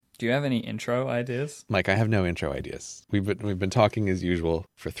Do you have any intro ideas? Mike, I have no intro ideas. We've been talking as usual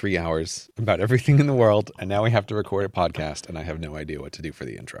for 3 hours about everything in the world, and now we have to record a podcast, and I have no idea what to do for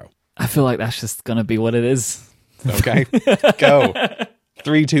the intro. I feel like that's just going to be what it is. Okay, go.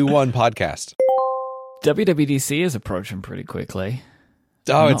 3, 2, 1, podcast. WWDC is approaching pretty quickly.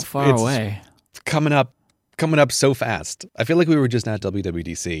 Oh, Not it's far away. Coming up so fast. I feel like we were just at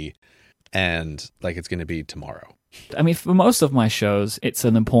WWDC, and like it's going to be tomorrow. I mean, for most of my shows, it's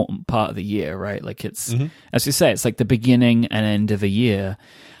an important part of the year, right? Like it's, as you say, it's like the beginning and end of a year.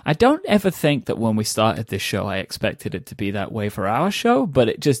 I don't ever think that when we started this show, I expected it to be that way for our show, but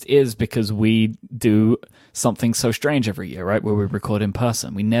it just is because we do something so strange every year, right? Where we record in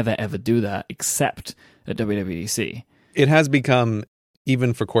person. We never ever do that except at WWDC. It has become,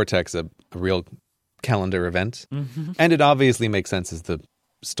 even for Cortex, a real calendar event. And it obviously makes sense as the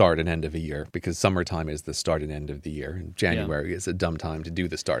start and end of a year, because summertime is the start and end of the year, and January is a dumb time to do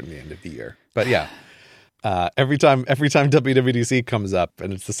the start and the end of the year. But yeah, every time WWDC comes up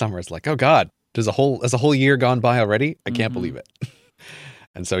and it's the summer, it's like, oh God, has a whole year gone by already? I can't believe it.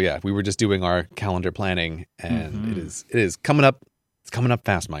 And so yeah, we were just doing our calendar planning, and it is coming up. It's coming up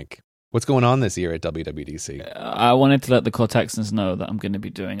fast, Mike. What's going on this year at WWDC? I wanted to let the Cortexans know that I'm going to be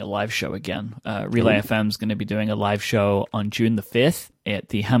doing a live show again. Relay FM is going to be doing a live show on June the 5th at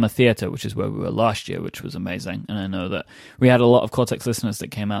the Hammer Theatre, which is where we were last year, which was amazing. And I know that we had a lot of Cortex listeners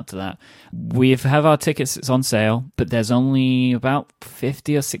that came out to that. We have our tickets, it's on sale, but there's only about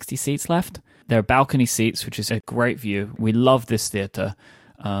 50 or 60 seats left. They're balcony seats, which is a great view. We love this theatre.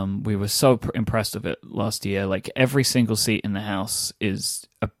 We were so impressed with it last year. Like every single seat in the house is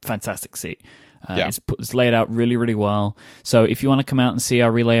a fantastic seat. It's laid out really, really well. So if you want to come out and see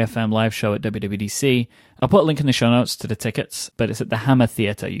our Relay FM live show at WWDC, I'll put a link in the show notes to the tickets, but it's at the Hammer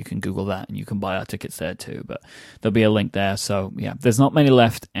Theatre. You can Google that and you can buy our tickets there too, but there'll be a link there. So yeah, there's not many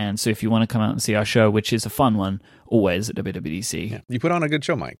left. And so if you want to come out and see our show, which is a fun one, always at WWDC. Yeah. You put on a good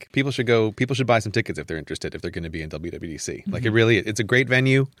show, Mike. People should buy some tickets if they're interested, if they're going to be in WWDC. Like it's a great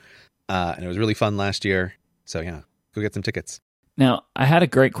venue, and it was really fun last year. So yeah, go get some tickets. Now, I had a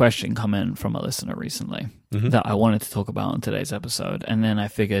great question come in from a listener recently that I wanted to talk about on today's episode. And then I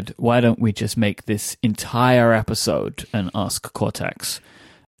figured, why don't we just make this entire episode an Ask Cortex?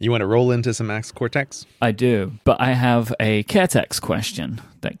 You want to roll into some Ask Cortex? I do, but I have a Caretex question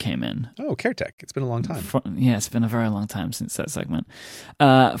that came in. Oh, Caretech. It's been a long time. Yeah, it's been a very long time since that segment.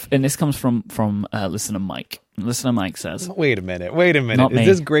 And this comes from listener Mike. Listener Mike says... Wait a minute. Is me.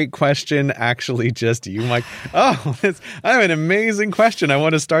 this great question actually just you, Mike? Oh, I have an amazing question I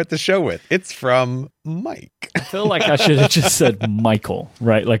want to start the show with. It's from Mike. I feel like I should have just said Michael,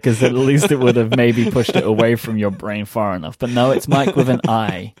 right? Like, because at least it would have maybe pushed it away from your brain far enough. But no, it's Mike with an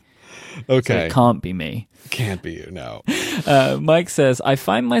I. Okay. So it can't be me. Can't be you, no. Mike says, I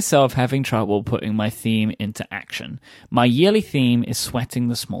find myself having trouble putting my theme into action. My yearly theme is sweating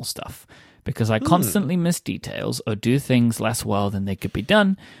the small stuff, because I constantly miss details or do things less well than they could be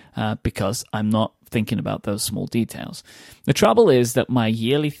done because I'm not thinking about those small details. The trouble is that my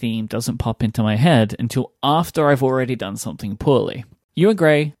yearly theme doesn't pop into my head until after I've already done something poorly. You and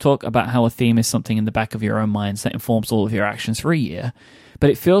Gray talk about how a theme is something in the back of your own minds that informs all of your actions for a year, but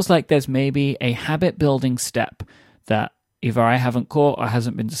it feels like there's maybe a habit-building step that either I haven't caught or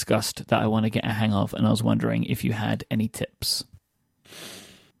hasn't been discussed that I want to get a hang of, and I was wondering if you had any tips.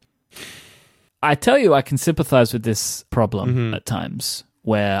 I tell you, I can sympathize with this problem at times,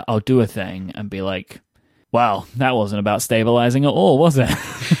 where I'll do a thing and be like, wow, that wasn't about stabilizing at all, was it?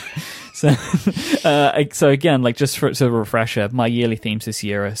 So again, like just for a refresher, my yearly themes this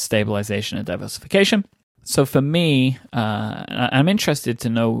year are stabilization and diversification. So for me, I'm interested to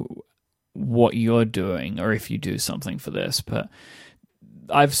know what you're doing or if you do something for this, but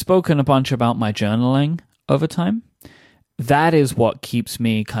I've spoken a bunch about my journaling over time. That is what keeps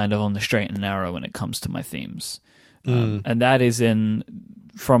me kind of on the straight and narrow when it comes to my themes. And that is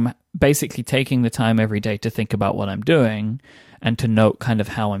from basically taking the time every day to think about what I'm doing and to note kind of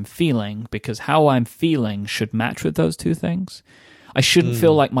how I'm feeling, because how I'm feeling should match with those two things. I shouldn't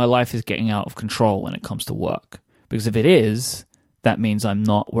feel like my life is getting out of control when it comes to work, because if it is, that means I'm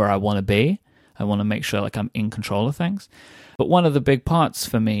not where I want to be. I want to make sure like I'm in control of things. But one of the big parts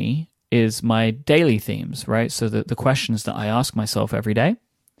for me is my daily themes, right? So the questions that I ask myself every day.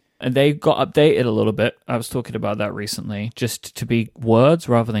 And they got updated a little bit. I was talking about that recently, just to be words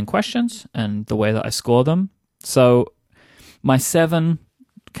rather than questions, and the way that I score them. So my 7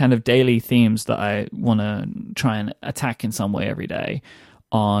 kind of daily themes that I want to try and attack in some way every day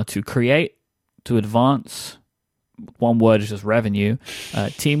are to create, to advance, one word is just revenue,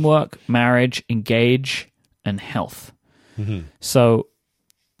 teamwork, marriage, engage, and health. So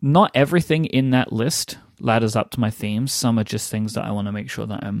not everything in that list ladders up to my themes. Some are just things that I want to make sure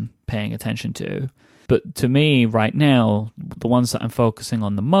that I'm paying attention to. But to me, right now, the ones that I'm focusing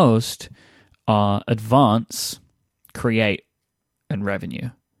on the most are advance, create, and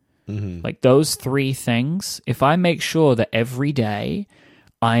revenue. Mm-hmm. Like those three things, if I make sure that every day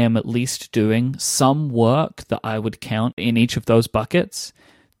I am at least doing some work that I would count in each of those buckets,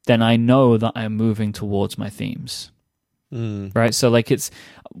 then I know that I'm moving towards my themes. Right? So like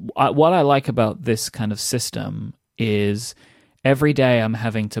what I like about this kind of system is every day I'm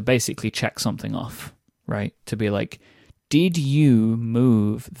having to basically check something off, right? To be like, did you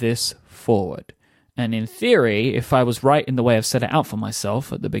move this forward? And in theory, if I was right in the way I've set it out for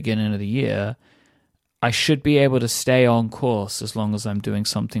myself at the beginning of the year, I should be able to stay on course as long as I'm doing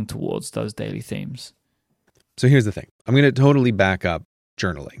something towards those daily themes. So here's the thing. I'm going to totally back up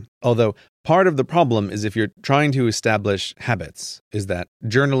journaling. Although part of the problem is if you're trying to establish habits, is that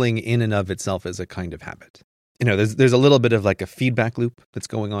journaling in and of itself is a kind of habit. You know, there's a little bit of like a feedback loop that's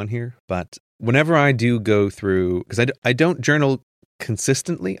going on here. But whenever I do go through, because I don't journal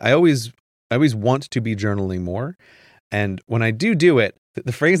consistently, I always want to be journaling more. And when I do it,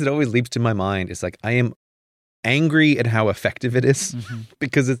 the phrase that always leaps to my mind is like, I am angry at how effective it is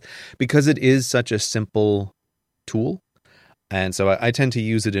because it is such a simple tool. And so I tend to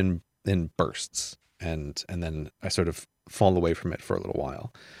use it in bursts and then I sort of fall away from it for a little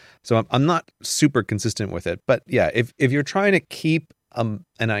while. So I'm not super consistent with it. But yeah, if you're trying to keep an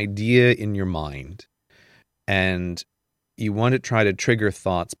idea in your mind and you want to try to trigger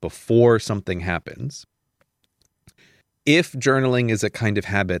thoughts before something happens, if journaling is a kind of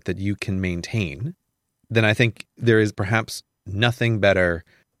habit that you can maintain, then I think there is perhaps nothing better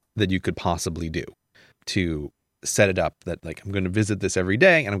that you could possibly do to set it up that like, I'm going to visit this every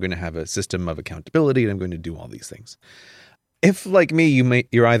day and I'm going to have a system of accountability and I'm going to do all these things. If like me,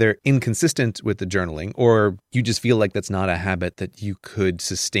 you're either inconsistent with the journaling or you just feel like that's not a habit that you could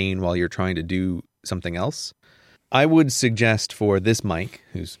sustain while you're trying to do something else, I would suggest for this Mike,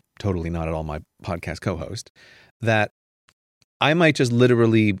 who's totally not at all my podcast co-host, that I might just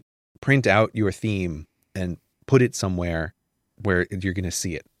literally print out your theme and put it somewhere where you're going to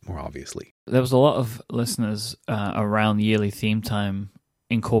see it more obviously. There was a lot of listeners around yearly theme time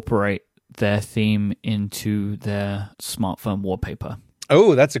incorporate their theme into their smartphone wallpaper.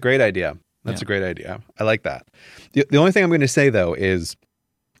 Oh, that's a great idea. That's a great idea. I like that. The only thing I'm going to say, though, is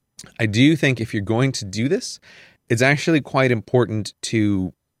I do think if you're going to do this, it's actually quite important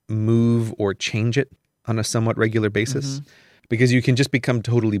to move or change it on a somewhat regular basis. Because you can just become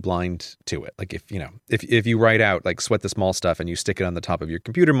totally blind to it. Like if you write out like sweat the small stuff and you stick it on the top of your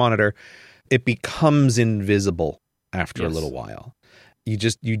computer monitor, it becomes invisible after a little while. You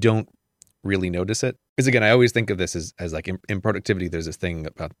don't really notice it. Because again, I always think of this as like in productivity, there's this thing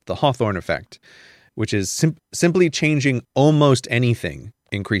about the Hawthorne effect, which is simply changing almost anything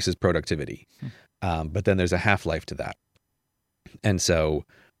increases productivity. But then there's a half-life to that. And so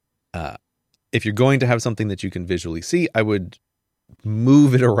if you're going to have something that you can visually see, I would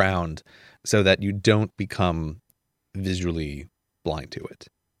move it around so that you don't become visually blind to it.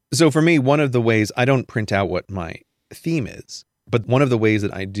 So for me, one of the ways, I don't print out what my theme is, but one of the ways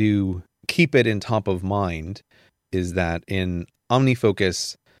that I do keep it in top of mind is that in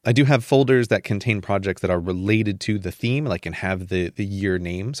OmniFocus, I do have folders that contain projects that are related to the theme, like and have the year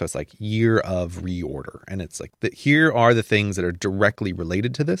name. So it's like year of reorder. And it's like, here are the things that are directly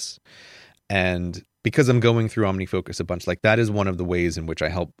related to this. And because I'm going through OmniFocus a bunch, like that is one of the ways in which I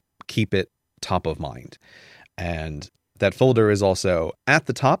help keep it top of mind. And that folder is also at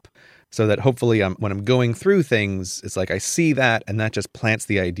the top so that hopefully when I'm going through things, it's like I see that and that just plants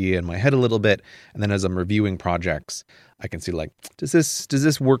the idea in my head a little bit. And then as I'm reviewing projects, I can see like, does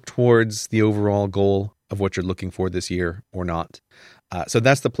this work towards the overall goal of what you're looking for this year or not? So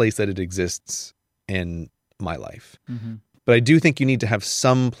that's the place that it exists in my life. But I do think you need to have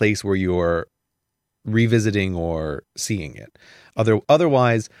some place where you're revisiting or seeing it.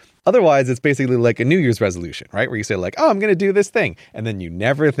 Otherwise, it's basically like a New Year's resolution, right? Where you say like, oh, I'm going to do this thing. And then you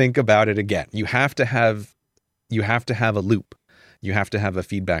never think about it again. You have to have a loop. You have to have a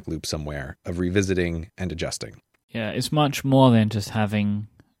feedback loop somewhere of revisiting and adjusting. Yeah, it's much more than just having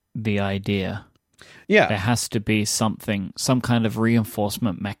the idea. Yeah. There has to be some kind of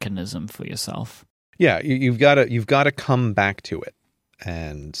reinforcement mechanism for yourself. Yeah, you've got to come back to it,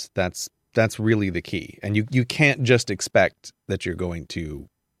 and that's really the key. And you can't just expect that you're going to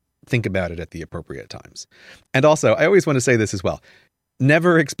think about it at the appropriate times. And also, I always want to say this as well: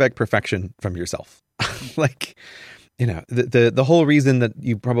 never expect perfection from yourself. Like, the whole reason that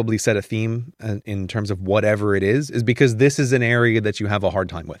you probably set a theme in terms of whatever it is because this is an area that you have a hard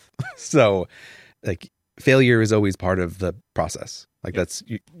time with. So like failure is always part of the process. Like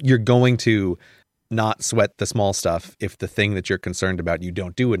you're going to not sweat the small stuff if the thing that you're concerned about you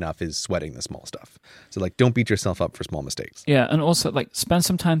don't do enough is sweating the small stuff. So like don't beat yourself up for small mistakes. Yeah, and also like spend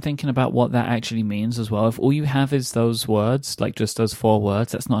some time thinking about what that actually means as well. If all you have is those words, like just those 4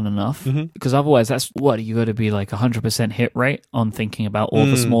 words, that's not enough. Because otherwise you got to be like 100% hit rate on thinking about all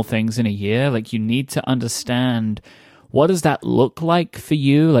the small things in a year. Like you need to understand, what does that look like for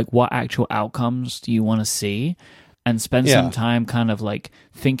you? Like what actual outcomes do you want to see? And spend some time kind of like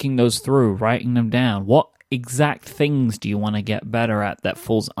thinking those through, writing them down. What exact things do you want to get better at that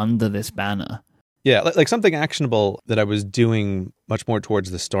falls under this banner? Yeah, like something actionable that I was doing much more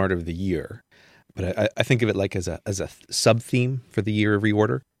towards the start of the year, but I think of it like as a sub-theme for the year of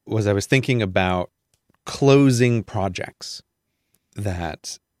reorder, was I was thinking about closing projects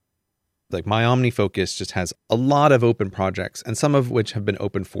that, like my OmniFocus just has a lot of open projects, and some of which have been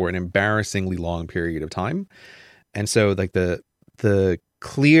open for an embarrassingly long period of time. And so like the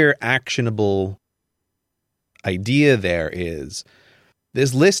clear, actionable idea there is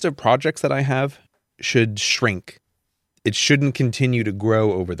this list of projects that I have should shrink. It shouldn't continue to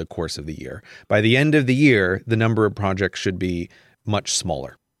grow over the course of the year. By the end of the year, the number of projects should be much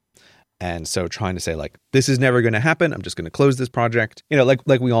smaller. And so trying to say like, this is never going to happen. I'm just going to close this project.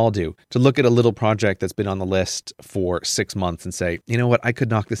 Like we all do, to look at a little project that's been on the list for 6 months and say, you know what, I could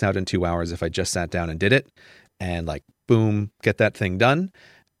knock this out in 2 hours if I just sat down and did it. And like, boom, get that thing done.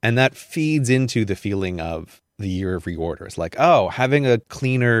 And that feeds into the feeling of the year of reorder. It's like, oh, having a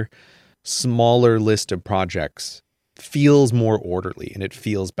cleaner, smaller list of projects feels more orderly and it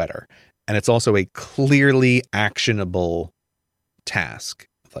feels better. And it's also a clearly actionable task.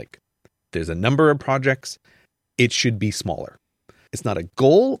 Like, there's a number of projects, it should be smaller. It's not a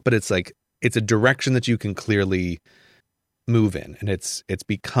goal, but it's like, it's a direction that you can clearly move in. And it's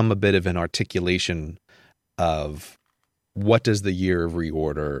become a bit of an articulation of what does the year of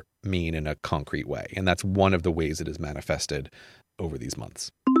reorder mean in a concrete way. And that's one of the ways it is manifested over these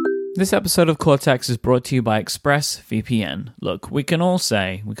months. This episode of Cortex is brought to you by ExpressVPN. Look, we can all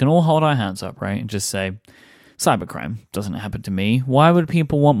hold our hands up, right? And just say, cybercrime doesn't happen to me. Why would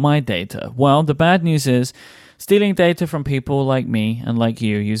people want my data? Well, the bad news is stealing data from people like me and like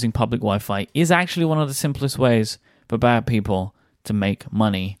you using public Wi-Fi is actually one of the simplest ways for bad people to make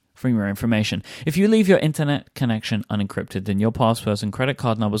money from your information. If you leave your internet connection unencrypted, then your passwords and credit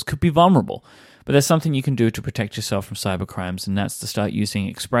card numbers could be vulnerable. But there's something you can do to protect yourself from cybercrimes, and that's to start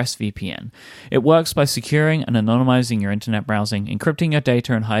using ExpressVPN. It works by securing and anonymizing your internet browsing, encrypting your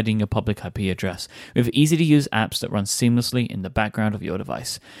data, and hiding your public IP address with easy-to-use apps that run seamlessly in the background of your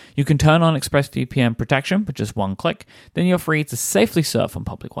device. You can turn on ExpressVPN protection with just one click, then you're free to safely surf on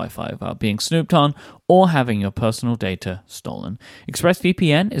public Wi-Fi without being snooped on or having your personal data stolen.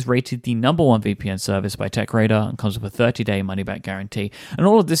 ExpressVPN is rated the #1 VPN service by TechRadar and comes with a 30-day money-back guarantee. And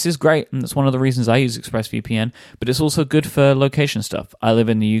all of this is great, and that's one of the reasons I use ExpressVPN, but it's also good for location stuff. I live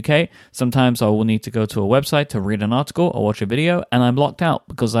in the UK. Sometimes I will need to go to a website to read an article or watch a video, and I'm locked out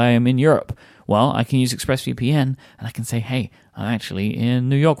because I am in Europe. Well, I can use ExpressVPN, and I can say, hey, I'm actually in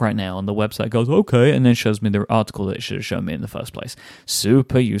New York right now, and the website goes, okay, and then shows me the article that it should have shown me in the first place.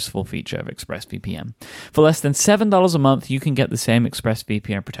 Super useful feature of ExpressVPN. For less than $7 a month, you can get the same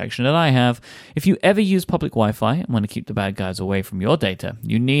ExpressVPN protection that I have. If you ever use public Wi-Fi and want to keep the bad guys away from your data,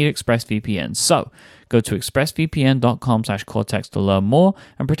 you need ExpressVPN. So, go to expressvpn.com/Cortex to learn more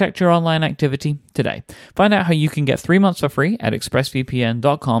and protect your online activity today. Find out how you can get 3 months for free at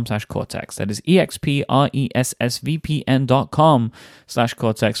expressvpn.com/Cortex. That is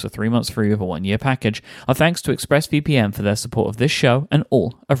expressvpn.com/Cortex for 3 months free with a 1-year package. Our thanks to ExpressVPN for their support of this show and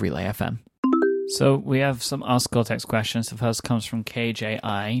all of Relay FM. So we have some Ask Cortex questions. The first comes from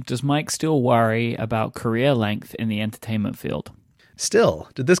KJI. Does Mike still worry about career length in the entertainment field? Still?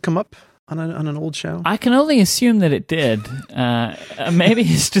 Did this come up on an old show? I can only assume that it did. Maybe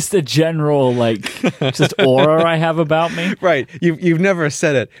it's just a general, just aura I have about me. Right. You've never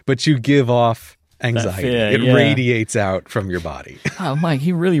said it, but you give off anxiety. It radiates out from your body. Oh, Mike,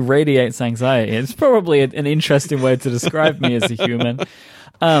 he really radiates anxiety. It's probably an interesting way to describe me as a human.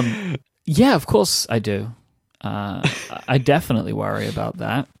 Yeah, of course I do. I definitely worry about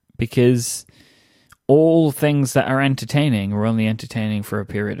that because all things that are entertaining are only entertaining for a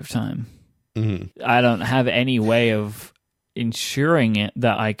period of time. Mm-hmm. I don't have any way of ensuring it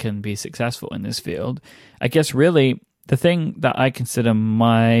that I can be successful in this field. I guess really the thing that I consider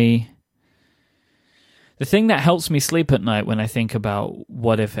the thing that helps me sleep at night when I think about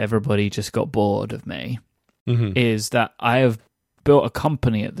what if everybody just got bored of me is that I have built a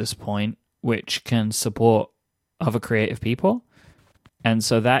company at this point which can support other creative people. And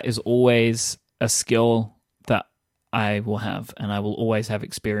so that is always a skill that I will have, and I will always have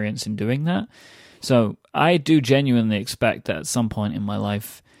experience in doing that. So I do genuinely expect that at some point in my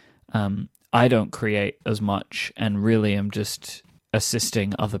life, I don't create as much and really am just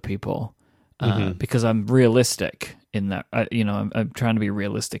assisting other people because I'm realistic in that. I'm trying to be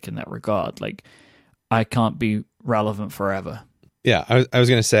realistic in that regard. Like, I can't be relevant forever. Yeah, I was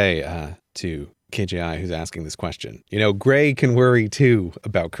going to say to KJI, who's asking this question, Gray can worry too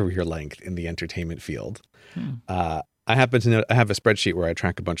about career length in the entertainment field. I happen to know I have a spreadsheet where I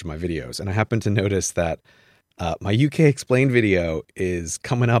track a bunch of my videos, and I happen to notice that my UK Explained video is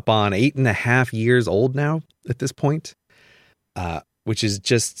coming up on 8.5 years old now at this point, which is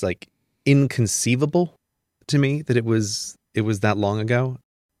just like inconceivable to me that it was that long ago.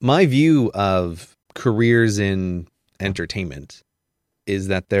 My view of careers in entertainment is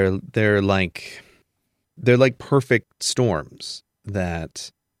that they're like perfect storms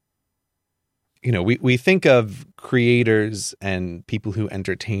that, we think of creators and people who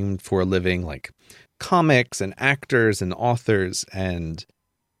entertain for a living like comics and actors and authors, and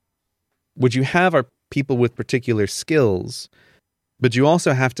what you have are people with particular skills, but you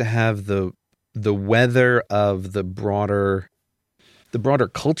also have to have the weather of the broader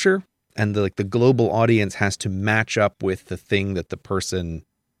culture, and the global audience has to match up with the thing that the person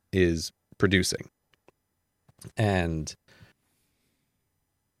is producing. And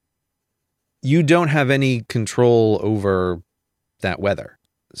you don't have any control over that weather.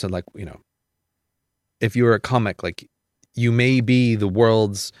 So if you're a comic, like, you may be the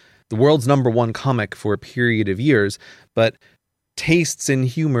world's number one comic for a period of years, but tastes in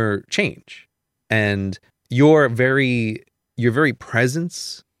humor change, and your very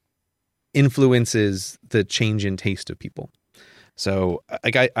presence influences the change in taste of people. So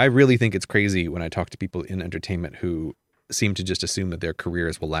I really think it's crazy when I talk to people in entertainment who seem to just assume that their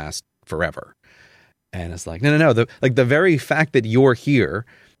careers will last forever. And it's like, no. The very fact that you're here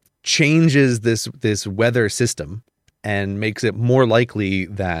changes this weather system and makes it more likely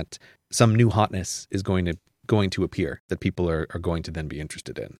that some new hotness is going to appear that people are going to then be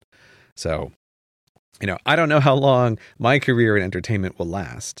interested in. So, I don't know how long my career in entertainment will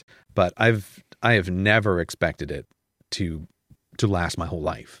last, but I have never expected it to last my whole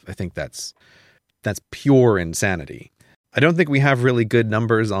life. I think that's pure insanity. I don't think we have really good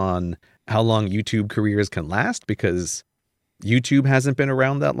numbers on how long YouTube careers can last, because YouTube hasn't been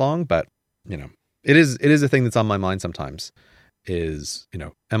around that long, but it is a thing that's on my mind sometimes. Is,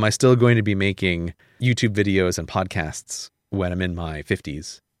 am I still going to be making YouTube videos and podcasts when I'm in my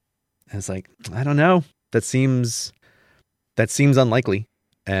 50s? And it's like, I don't know. That seems unlikely.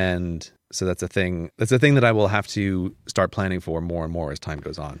 And so that's a thing that I will have to start planning for more and more as time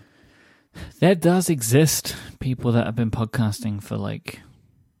goes on. There does exist people that have been podcasting for like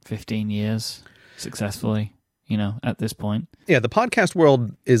 15 years successfully, at this point. Yeah, the podcast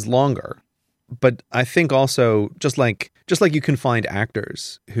world is longer, but I think also just like you can find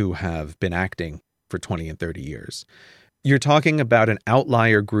actors who have been acting for 20 and 30 years. You're talking about an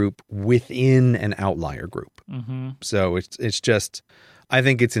outlier group within an outlier group. Mm-hmm. So it's just, I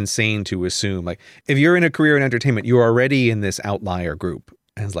think it's insane to assume, like, if you're in a career in entertainment, you're already in this outlier group.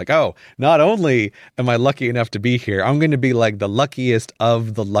 And it's like, oh, not only am I lucky enough to be here, I'm going to be like the luckiest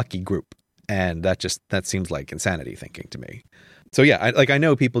of the lucky group. And that seems like insanity thinking to me. So yeah, I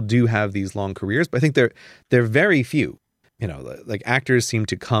know people do have these long careers, but I think they're very few. Like, actors seem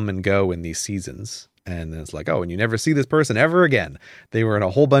to come and go in these seasons. And then it's like, oh, and you never see this person ever again. They were in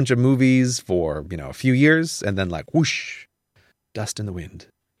a whole bunch of movies for, a few years, and then like, whoosh, dust in the wind.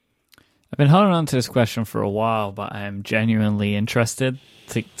 I've been holding on to this question for a while, but I am genuinely interested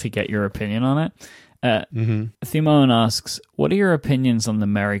to get your opinion on it. Thimone asks, what are your opinions on the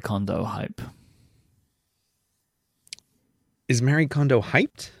Marie Kondo hype? Is Marie Kondo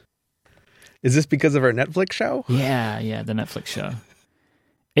hyped? Is this because of our Netflix show? Yeah, the Netflix show.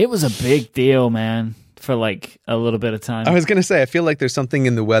 It was a big deal, man, for like a little bit of time. I was going to say, I feel like there's something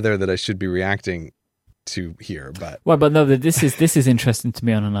in the weather that I should be reacting to here, but... Well, but no, this is interesting to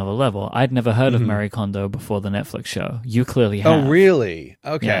me on another level. I'd never heard of Marie Kondo before the Netflix show. You clearly have. Oh, really?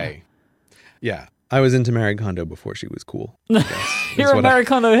 Okay. Yeah. I was into Marie Kondo before she was cool. You're a Marie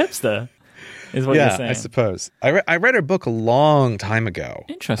Kondo hipster, is what you're saying. Yeah, I suppose. I read her book a long time ago.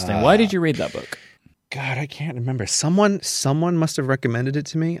 Interesting. Why did you read that book? God, I can't remember. Someone must have recommended it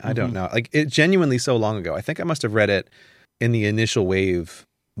to me. I don't know. Like, it genuinely so long ago. I think I must have read it in the initial wave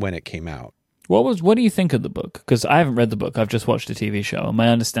when it came out. What do you think of the book? Because I haven't read the book. I've just watched the TV show. And my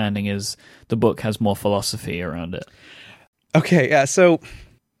understanding is the book has more philosophy around it. Okay, yeah. So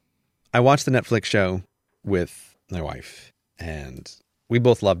I watched the Netflix show with my wife, and we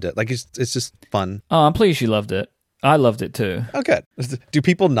both loved it. Like, it's just fun. Oh, I'm pleased you loved it. I loved it too. Oh, good. Do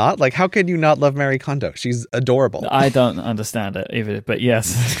people not? Like, how can you not love Mary Kondo? She's adorable. I don't understand it either, but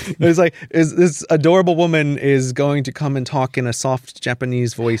yes. It's like, this adorable woman is going to come and talk in a soft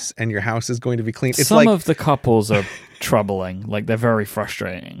Japanese voice, and your house is going to be clean. It's Some of the couples are troubling. Like, they're very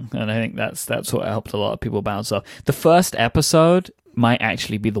frustrating. And I think that's what helped a lot of people bounce off. The first episode might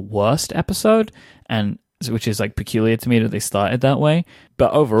actually be the worst episode, and which is like peculiar to me that they started that way.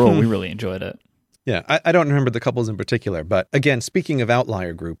 But overall, we really enjoyed it. Yeah, I don't remember the couples in particular, but again, speaking of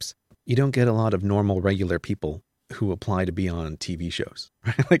outlier groups, you don't get a lot of normal, regular people who apply to be on TV shows,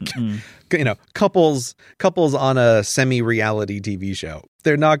 right? Like, you know, couples on a semi-reality TV show,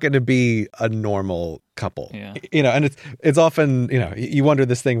 they're not going to be a normal couple, you know, and it's often, you know, you wonder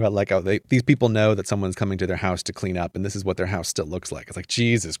this thing about like, oh, these people know that someone's coming to their house to clean up, and this is what their house still looks like. It's like,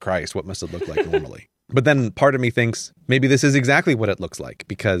 Jesus Christ, what must it look like normally? But then part of me thinks maybe this is exactly what it looks like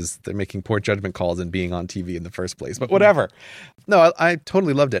because they're making poor judgment calls and being on TV in the first place. But whatever. No, I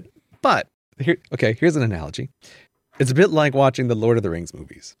totally loved it. But here's an analogy. It's a bit like watching the Lord of the Rings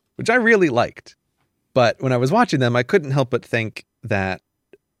movies, which I really liked. But when I was watching them, I couldn't help but think that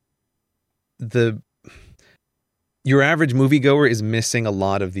your average moviegoer is missing a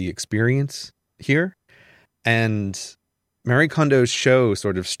lot of the experience here. And Mary Kondo's show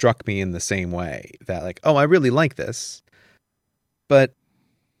sort of struck me in the same way that like, oh, I really like this, but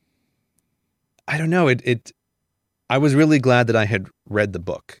I don't know. I was really glad that I had read the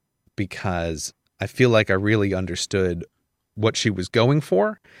book because I feel like I really understood what she was going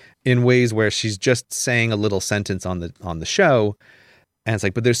for in ways where she's just saying a little sentence on the show. And it's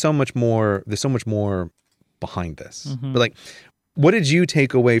like, but there's so much more behind this. But like, what did you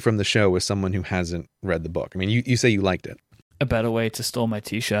take away from the show as someone who hasn't read the book? I mean, you say you liked it. A better way to store my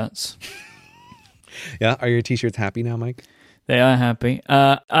t-shirts. Yeah? Are your t-shirts happy now, Mike? They are happy.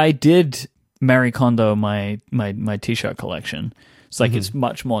 I did Mary Kondo my t-shirt collection. It's like it's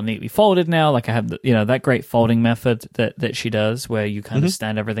much more neatly folded now. Like I have that great folding method that she does where you kind of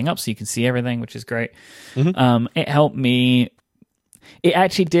stand everything up so you can see everything, which is great. It helped me. It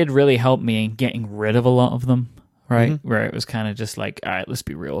actually did really help me in getting rid of a lot of them. Right, where it was kind of just like, all right, let's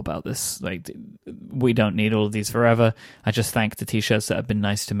be real about this. Like, we don't need all of these forever. I just thank the t-shirts that have been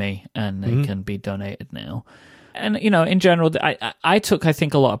nice to me, and they can be donated now. And in general, I took, I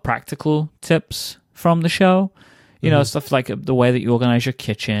think, a lot of practical tips from the show. Stuff like the way that you organize your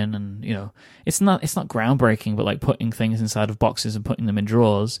kitchen, and it's not groundbreaking, but like putting things inside of boxes and putting them in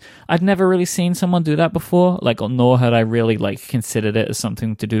drawers. I'd never really seen someone do that before. Like, nor had I really like considered it as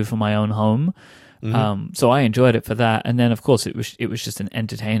something to do for my own home. So I enjoyed it for that, and then of course it was just an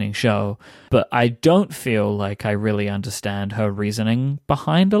entertaining show. But I don't feel like I really understand her reasoning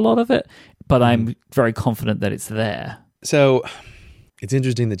behind a lot of it. But I'm very confident that it's there. So it's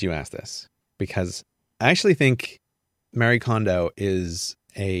interesting that you asked this because I actually think Mary Kondo is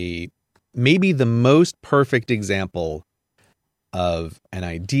maybe the most perfect example of an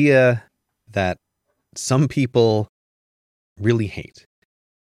idea that some people really hate.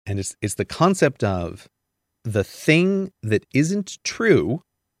 And it's the concept of the thing that isn't true,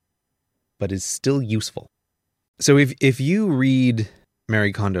 but is still useful. So if you read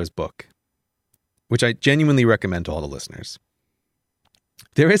Mary Kondo's book, which I genuinely recommend to all the listeners,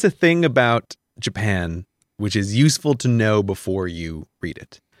 there is a thing about Japan which is useful to know before you read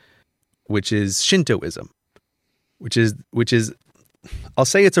it, which is Shintoism, which is I'll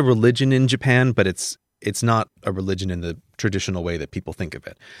say it's a religion in Japan, but it's not a religion in the traditional way that people think of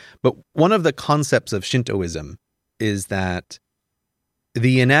it. But one of the concepts of Shintoism is that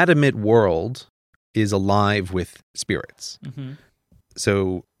the inanimate world is alive with spirits.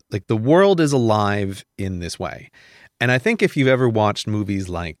 So, like, the world is alive in this way. And I think if you've ever watched movies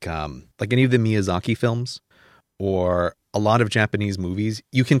like any of the Miyazaki films or a lot of Japanese movies,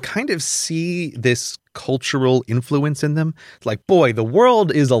 you can kind of see this cultural influence in them. Like, boy, the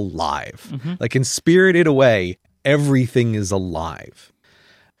world is alive. Like, in Spirited Away, everything is alive.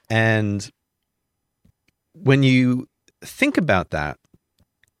 And when you think about that,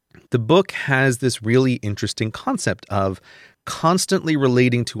 the book has this really interesting concept of constantly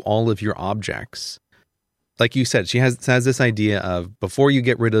relating to all of your objects. Like you said, she has this idea of before you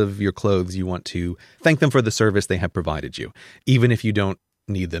get rid of your clothes, you want to thank them for the service they have provided you, even if you don't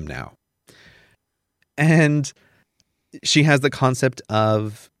need them now. And she has the concept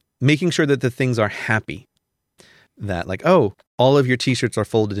of making sure that the things are happy, that like, oh, all of your t-shirts are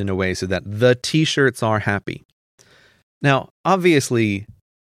folded in a way so that the t-shirts are happy. Now, obviously,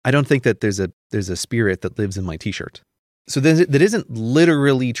 I don't think that there's a spirit that lives in my t-shirt. So that isn't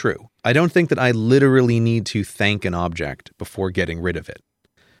literally true. I don't think that I literally need to thank an object before getting rid of it.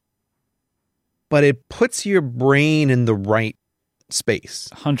 But it puts your brain in the right space.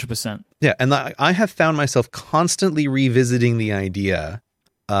 100%. Yeah, and I have found myself constantly revisiting the idea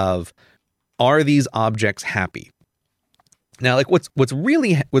of, are these objects happy? Now, like what's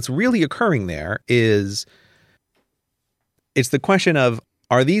really occurring there is, it's the question of,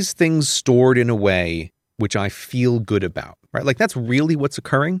 are these things stored in a way which I feel good about, right? Like that's really what's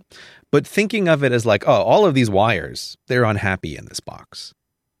occurring. But thinking of it as like, oh, all of these wires, they're unhappy in this box,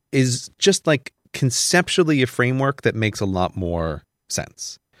 is just like conceptually a framework that makes a lot more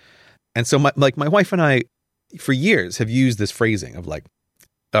sense. And so my wife and I, for years, have used this phrasing of like,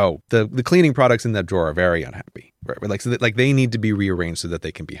 oh, the cleaning products in that drawer are very unhappy, right? Like, so that like they need to be rearranged so that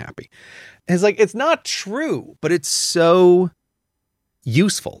they can be happy. And it's like, it's not true, but it's so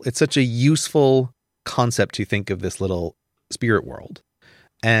useful. It's such a useful concept to think of this little spirit world.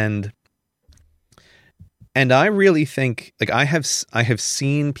 And I really think, like, I have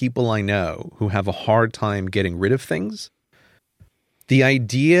seen people I know who have a hard time getting rid of things. The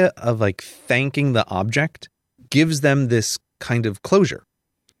idea of like thanking the object gives them this kind of closure.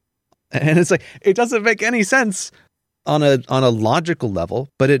 And it's like, it doesn't make any sense on a logical level,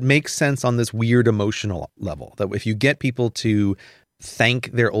 but it makes sense on this weird emotional level, that if you get people to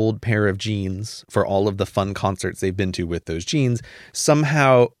thank their old pair of jeans for all of the fun concerts they've been to with those jeans,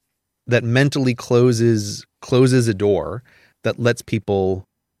 somehow that mentally closes a door that lets people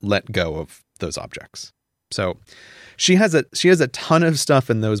let go of those objects. So she has a ton of stuff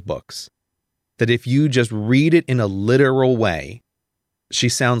in those books that if you just read it in a literal way, she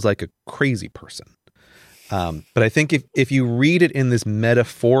sounds like a crazy person. But I think if you read it in this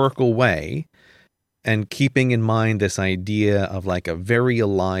metaphorical way and keeping in mind this idea of like a very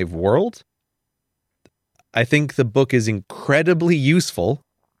alive world, I think the book is incredibly useful,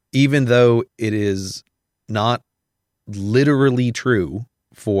 even though it is not literally true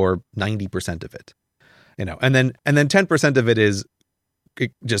for 90% of it. You know, and then 10% of it is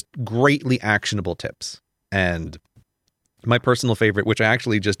just greatly actionable tips. And my personal favorite, which I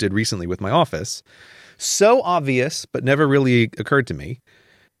actually just did recently with my office, so obvious but never really occurred to me,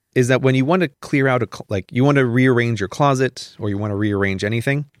 is that when you want to clear out you want to rearrange your closet or you want to rearrange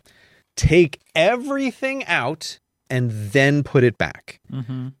anything, take everything out and then put it back.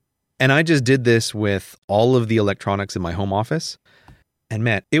 Mm-hmm. And I just did this with all of the electronics in my home office. And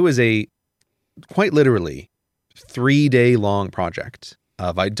man, it was a quite literally 3-day long project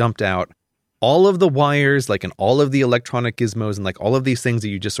of, I dumped out all of the wires, like, and all of the electronic gizmos and like all of these things that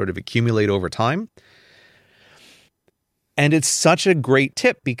you just sort of accumulate over time. And it's such a great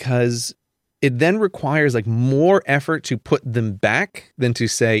tip because it then requires like more effort to put them back than to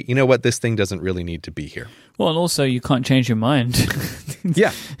say, you know what, this thing doesn't really need to be here. Well, and also you can't change your mind.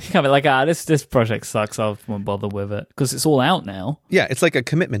 Yeah. You can't be like, this project sucks, I won't bother with it, because it's all out now. Yeah, it's like a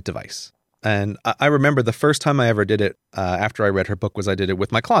commitment device. And I remember the first time I ever did it after I read her book was I did it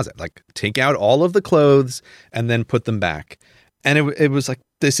with my closet. Like, take out all of the clothes and then put them back. And it was like,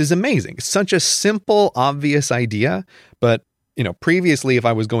 this is amazing. It's such a simple, obvious idea. But, you know, previously, if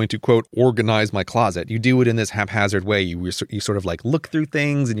I was going to, quote, organize my closet, you do it in this haphazard way. You sort of like look through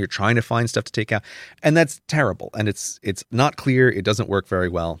things and you're trying to find stuff to take out. And that's terrible. And it's not clear. It doesn't work very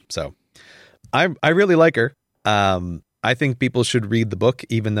well. So I really like her. I think people should read the book,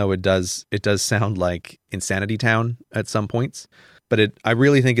 even though it does sound like Insanity Town at some points. But I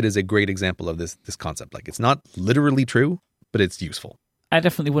really think it is a great example of this concept. Like, it's not literally true, but it's useful. I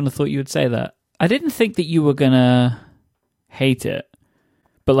definitely wouldn't have thought you would say that. I didn't think that you were going to hate it.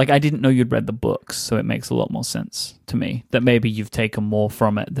 But like, I didn't know you'd read the books, so it makes a lot more sense to me that maybe you've taken more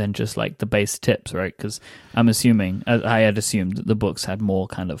from it than just like the base tips, right? Because I had assumed that the books had more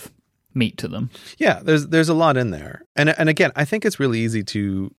kind of meat to them. Yeah, there's a lot in there. And again, I think it's really easy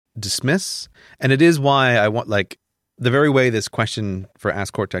to dismiss. And it is why I want, like, the very way this question for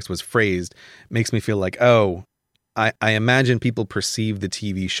Ask Cortex was phrased makes me feel like, oh, I imagine people perceive the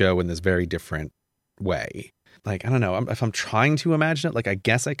TV show in this very different way. Like, I don't know, if I'm trying to imagine it, like, I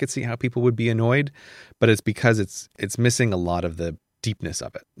guess I could see how people would be annoyed, but it's because it's missing a lot of the deepness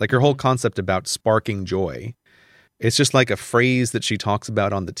of it. Like, her whole concept about sparking joy, it's just like a phrase that she talks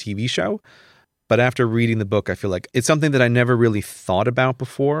about on the TV show. But after reading the book, I feel like it's something that I never really thought about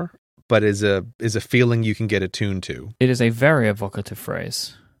before, but is a feeling you can get attuned to. It is a very evocative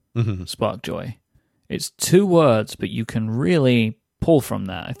phrase, spark joy. It's 2 words, but you can really pull from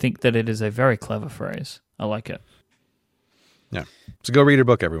that. I think that it is a very clever phrase. I like it. Yeah. So go read her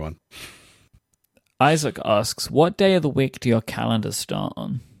book, everyone. Isaac asks, what day of the week do your calendars start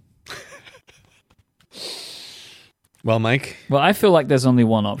on? Well, Mike. Well, I feel like there's only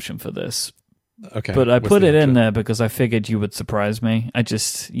one option for this. Okay. But I what's put the it in option? there because I figured you would surprise me.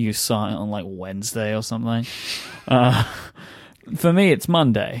 You saw it on like Wednesday or something. For me, it's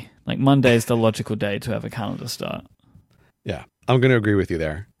Monday. Like Monday is the logical day to have a calendar start. Yeah, I'm going to agree with you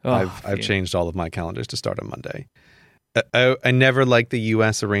there. Oh, I've changed all of my calendars to start on Monday. I never liked the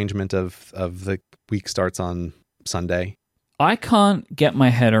U.S. arrangement of the week starts on Sunday. I can't get my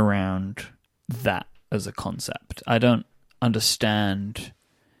head around that as a concept. I don't understand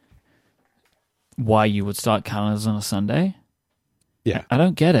why you would start calendars on a Sunday. Yeah. I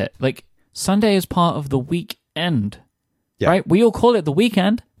don't get it. Like, Sunday is part of the weekend, Yeah. right? We all call it the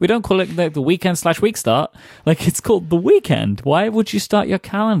weekend. We don't call it the weekend/week start. Like, it's called the weekend. Why would you start your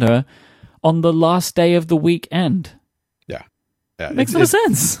calendar on the last day of the weekend? Yeah. Makes no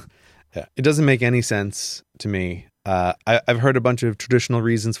sense. Yeah, it doesn't make any sense to me. I've heard a bunch of traditional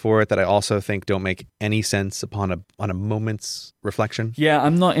reasons for it that I also think don't make any sense on a moment's reflection. Yeah,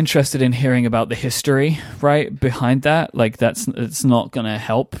 I'm not interested in hearing about the history, right, behind that. Like, it's not going to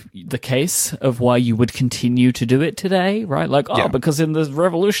help the case of why you would continue to do it today, right? Like, because in the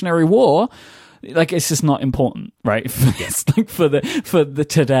Revolutionary War, like, it's just not important, right? It's like for the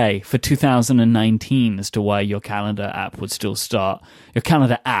today, for 2019, as to why your calendar app would still start. Your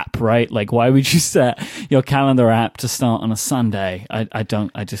calendar app, right? Like, why would you set your calendar app to start on a Sunday? I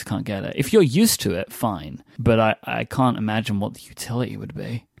just can't get it. If you're used to it, fine. But I can't imagine what the utility would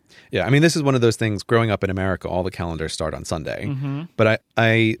be. Yeah, I mean, this is one of those things. Growing up in America, all the calendars start on Sunday. Mm-hmm. But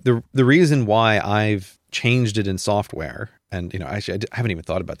the reason why I've changed it in software, and actually I haven't even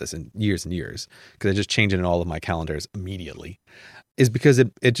thought about this in years and years, because I just changed it in all of my calendars immediately, is because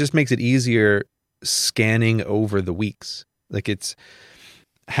it just makes it easier scanning over the weeks. Like, it's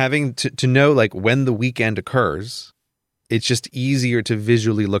having to know like when the weekend occurs. It's just easier to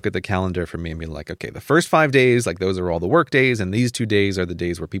visually look at the calendar for me and be like, okay, the first 5 days, like those are all the work days, and these 2 days are the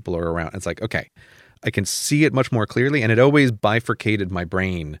days where people are around. It's like, okay, I can see it much more clearly, and it always bifurcated my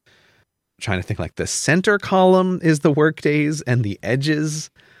brain, trying to think like the center column is the work days and the edges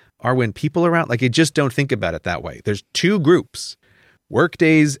are when people are around. Like, I just don't think about it that way. There's two groups, work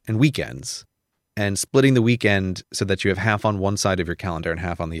days and weekends, and splitting the weekend so that you have half on one side of your calendar and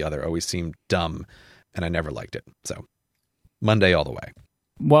half on the other always seemed dumb, and I never liked it. So Monday all the way.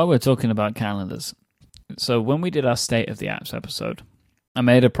 While we're talking about calendars, so when we did our State of the Apps episode, I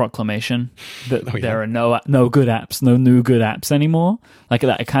made a proclamation that there are no good apps, no new good apps anymore. Like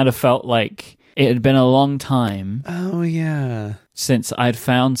that, it kind of felt like it had been a long time. Oh, yeah. Since I'd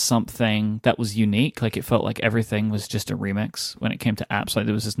found something that was unique. Like, it felt like everything was just a remix when it came to apps. Like,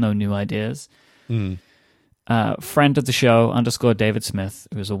 there was just no new ideas. Mm. Friend of the show, _David Smith,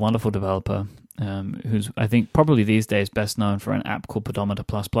 who's a wonderful developer, who's, I think, probably these days best known for an app called Pedometer++.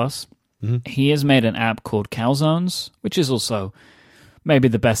 Mm-hmm. He has made an app called Calzones, which is also maybe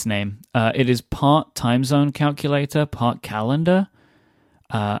the best name. It is part time zone calculator, part calendar,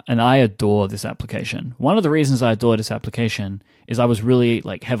 and I adore this application. One of the reasons I adore this application is I was really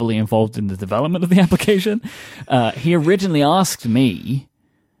like heavily involved in the development of the application. He originally asked me,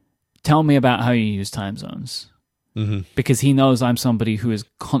 tell me about how you use time zones. Mm-hmm. Because he knows I'm somebody who is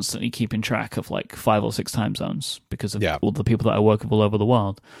constantly keeping track of like 5 or 6 time zones because of all the people that I work with all over the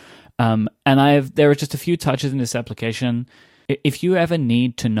world. And there are just a few touches in this application. If you ever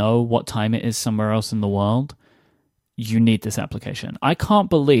need to know what time it is somewhere else in the world, you need this application. I can't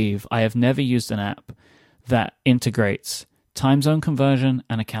believe I have never used an app that integrates time zone conversion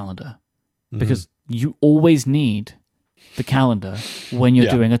and a calendar. Mm-hmm. Because you always need the calendar when you're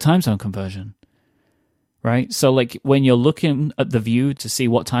doing a time zone conversion. Right? So like when you're looking at the view to see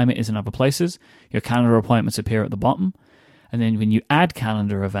what time it is in other places, your calendar appointments appear at the bottom. And then when you add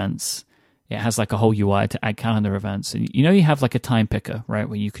calendar events, it has like a whole UI to add calendar events. And you have like a time picker, right?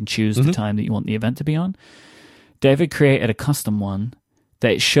 Where you can choose the time that you want the event to be on. David created a custom one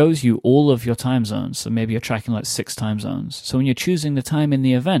that shows you all of your time zones. So maybe you're tracking like 6 time zones. So when you're choosing the time in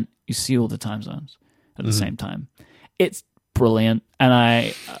the event, you see all the time zones at the same time. It's brilliant, and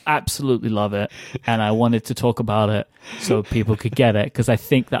I absolutely love it, and I wanted to talk about it so people could get it, because I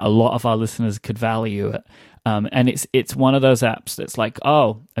think that a lot of our listeners could value it. And it's one of those apps that's like,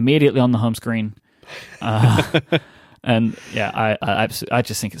 immediately on the home screen. And yeah, I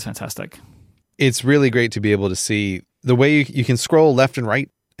just think it's fantastic. It's really great to be able to see the way you can scroll left and right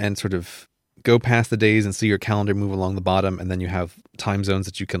and sort of go past the days and see your calendar move along the bottom, and then you have time zones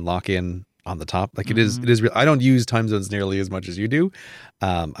that you can lock in on the top. Like it is real. I don't use time zones nearly as much as you do.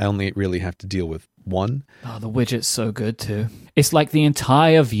 I only really have to deal with one. Oh, the widget's so good too. It's like the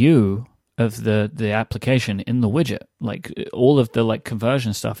entire view of the application in the widget. Like all of the like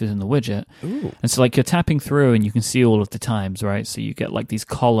conversion stuff is in the widget. Ooh. And so like you're tapping through and you can see all of the times, right? So you get like these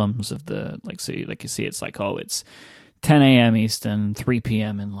columns of the like, so you see it's like, oh, it's 10 a.m. Eastern, 3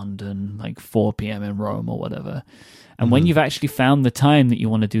 p.m. in London, like 4 p.m. in Rome or whatever. And when you've actually found the time that you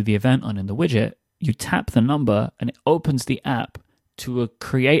want to do the event on in the widget, you tap the number and it opens the app to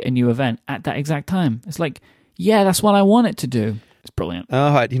create a new event at that exact time. It's like, yeah, that's what I want it to do. It's brilliant.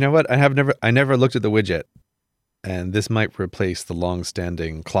 Oh, you know what? I never looked at the widget, and this might replace the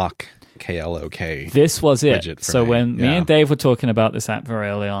long-standing clock KLOK. This was it. So me. when me and Dave were talking about this app very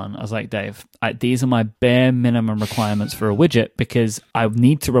early on, I was like, Dave, these are my bare minimum requirements for a widget because I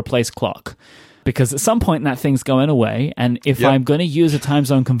need to replace clock. Because at some point that thing's going away, and if I'm going to use a time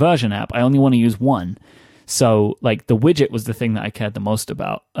zone conversion app, I only want to use one. So like the widget was the thing that I cared the most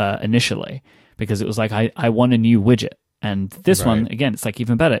about initially, because it was like I want a new widget. And this one, again, it's like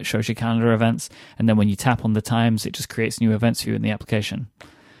even better. It shows you calendar events, and then when you tap on the times, it just creates new events for you in the application.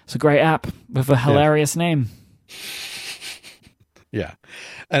 It's a great app with a hilarious name. Yeah.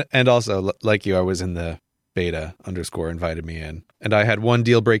 And also, like you, I was in the beta _ invited me in, and I had one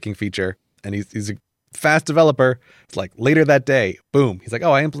deal-breaking feature. And he's a fast developer. It's like later that day, boom. He's like,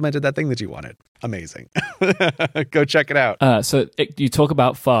 oh, I implemented that thing that you wanted. Amazing. Go check it out. You talk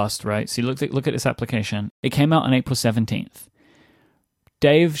about fast, right? So you look at this application. It came out on April 17th.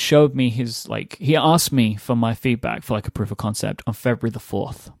 Dave showed me he asked me for my feedback for like a proof of concept on February the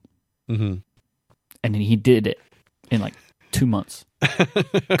 4th. Mm-hmm. And he did it in like 2 months.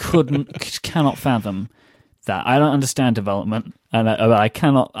 Cannot fathom that. I don't understand development, and I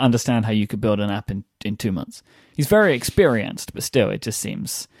cannot understand how you could build an app in 2 months. He's very experienced, but still, it just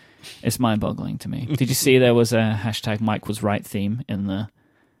seems, it's mind-boggling to me. Did you see there was a hashtag Mike was right theme in the,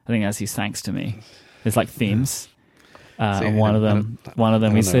 I think that's his thanks to me. There's like themes. And one of them,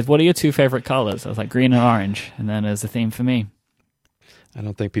 he said, what are your two favorite colors? I was like, green and orange. And then there's a theme for me. I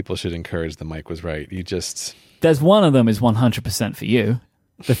don't think people should encourage the Mike was right. There's one of them is 100% for you.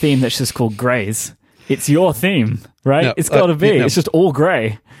 The theme that's just called grays. It's your theme, right? No, it's got to be. It's just all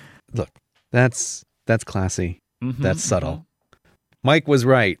gray. Look, that's classy. Mm-hmm, that's subtle. Mm-hmm. Mike was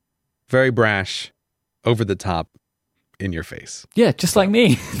right. Very brash, over the top, in your face. Yeah, just like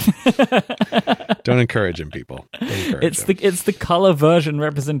me. Don't encourage him, people. It's the color version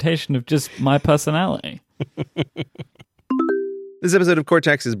representation of just my personality. This episode of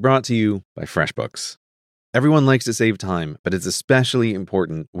Cortex is brought to you by FreshBooks. Everyone likes to save time, but it's especially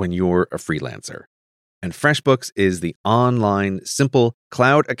important when you're a freelancer. And FreshBooks is the online, simple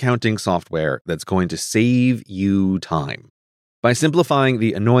cloud accounting software that's going to save you time. By simplifying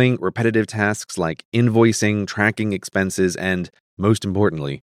the annoying, repetitive tasks like invoicing, tracking expenses, and, most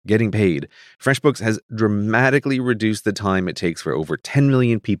importantly, getting paid, FreshBooks has dramatically reduced the time it takes for over 10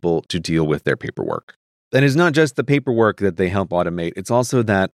 million people to deal with their paperwork. And it's not just the paperwork that they help automate, it's also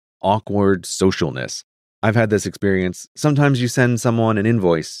that awkward socialness. I've had this experience. Sometimes you send someone an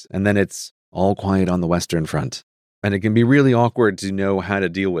invoice, and then it's all quiet on the Western Front. And it can be really awkward to know how to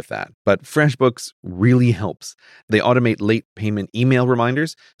deal with that. But FreshBooks really helps. They automate late payment email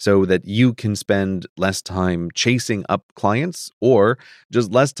reminders so that you can spend less time chasing up clients or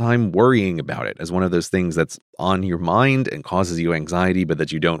just less time worrying about it as one of those things that's on your mind and causes you anxiety, but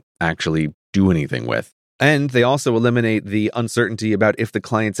that you don't actually do anything with. And they also eliminate the uncertainty about if the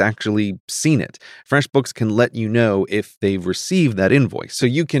client's actually seen it. FreshBooks can let you know if they've received that invoice, so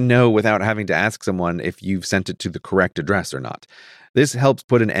you can know without having to ask someone if you've sent it to the correct address or not. This helps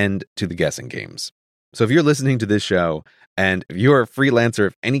put an end to the guessing games. So if you're listening to this show, and if you're a freelancer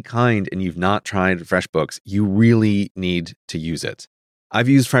of any kind and you've not tried FreshBooks, you really need to use it. I've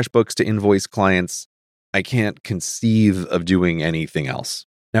used FreshBooks to invoice clients. I can't conceive of doing anything else.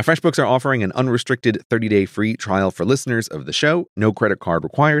 Now, FreshBooks are offering an unrestricted 30-day free trial for listeners of the show. No credit card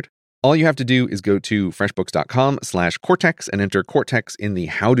required. All you have to do is go to freshbooks.com/Cortex and enter Cortex in the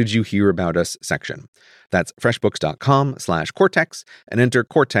How Did You Hear About Us section. That's freshbooks.com/Cortex and enter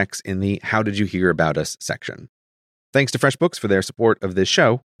Cortex in the How Did You Hear About Us section. Thanks to FreshBooks for their support of this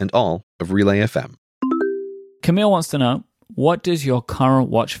show and all of Relay FM. Camille wants to know, what does your current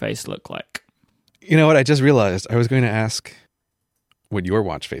watch face look like? You know what? I just realized I was going to ask what your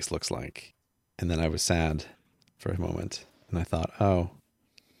watch face looks like. And then I was sad for a moment. And I thought, oh,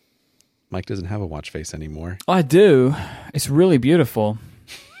 Mike doesn't have a watch face anymore. I do. It's really beautiful.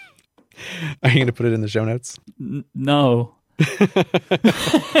 Are you going to put it in the show notes?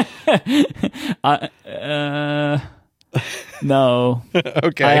 No.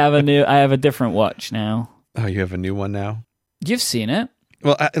 Okay. I have a different watch now. Oh, you have a new one now? You've seen it.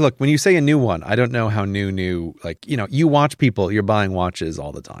 Well, look, when you say a new one, I don't know how new, like, you watch people, you're buying watches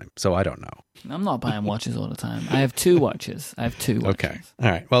all the time. So I don't know. I'm not buying watches all the time. I have 2 watches. Okay. All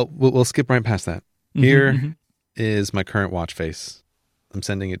right. Well, we'll skip right past that. Here is my current watch face. I'm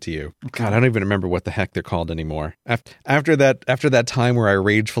sending it to you. Okay. God, I don't even remember what the heck they're called anymore. After that time where I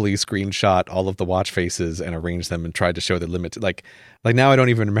ragefully screenshot all of the watch faces and arranged them and tried to show the limit, like now I don't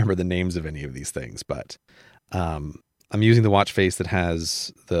even remember the names of any of these things, but I'm using the watch face that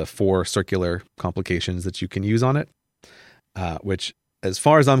has the 4 circular complications that you can use on it, which, as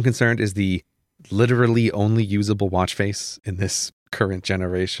far as I'm concerned, is the literally only usable watch face in this current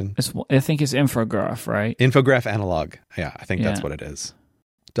generation. I think it's infograph, right? Infograph analog. Yeah, I think that's what it is.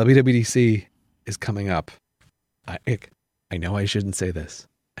 WWDC is coming up. I know I shouldn't say this.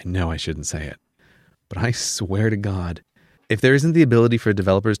 I know I shouldn't say it. But I swear to God, if there isn't the ability for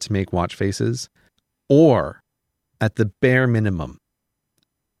developers to make watch faces, or at the bare minimum,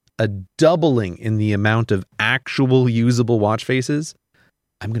 a doubling in the amount of actual usable watch faces,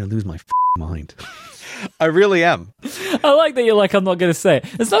 I'm going to lose my mind. I really am. I like that you're like, I'm not going to say it.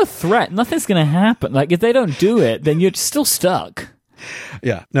 There's no threat. Nothing's going to happen. Like, if they don't do it, then you're still stuck.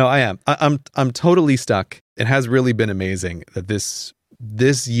 Yeah, no, I am. I'm totally stuck. It has really been amazing that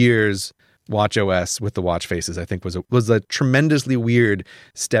this year's watchOS with the watch faces, I think, was a tremendously weird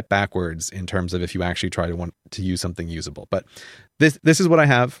step backwards in terms of if you actually try to want to use something usable. But this is what I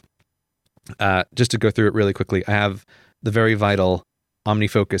have. Just to go through it really quickly, I have the very vital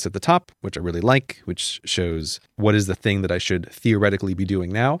OmniFocus at the top, which I really like, which shows what is the thing that I should theoretically be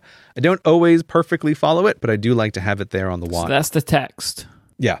doing now. I don't always perfectly follow it, but I do like to have it there on the watch. So that's the text.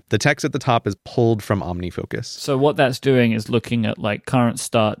 Yeah, the text at the top is pulled from OmniFocus. So what that's doing is looking at like current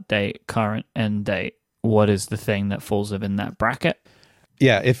start date, current end date. What is the thing that falls within that bracket?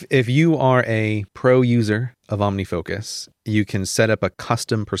 Yeah, if you are a pro user of OmniFocus, you can set up a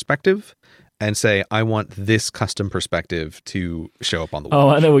custom perspective and say, I want this custom perspective to show up on the watch. Oh,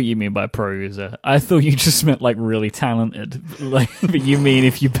 I know what you mean by pro user. I thought you just meant like really talented. Like, but you mean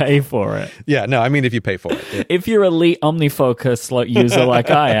if you pay for it. Yeah, no, I mean if you pay for it. If you're elite OmniFocus user like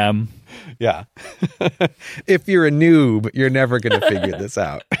I am. Yeah. If you're a noob, you're never going to figure this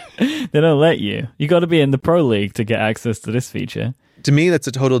out. They don't let you. You got to be in the pro league to get access to this feature. To me, that's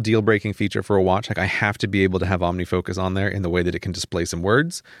a total deal-breaking feature for a watch. Like, I have to be able to have OmniFocus on there in the way that it can display some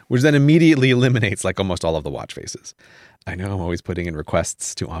words, which then immediately eliminates like almost all of the watch faces. I know I'm always putting in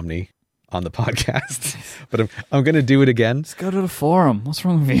requests to Omni on the podcast, but I'm going to do it again. Just go to the forum. What's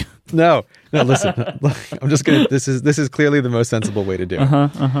wrong with you? No, listen. I'm just going to. This is clearly the most sensible way to do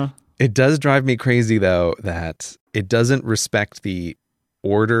it. It does drive me crazy though that it doesn't respect the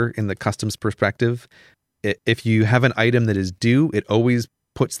order in the customs perspective. If you have an item that is due, it always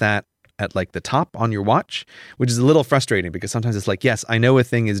puts that at like the top on your watch, which is a little frustrating because sometimes it's like, yes, I know a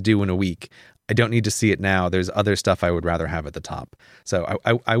thing is due in a week. I don't need to see it now. There's other stuff I would rather have at the top. So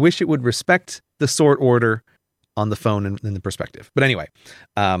I wish it would respect the sort order on the phone and in the perspective. But anyway,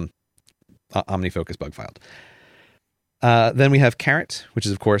 OmniFocus bug filed. Then we have Carrot, which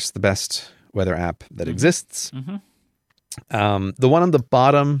is, of course, the best weather app that exists. The one on the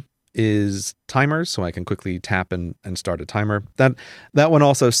bottom is timers, so I can quickly tap and start a timer. That one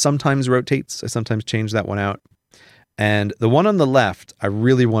also sometimes rotates. I sometimes change that one out. And the one on the left, I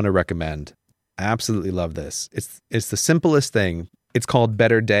really want to recommend. I absolutely love this. It's the simplest thing. It's called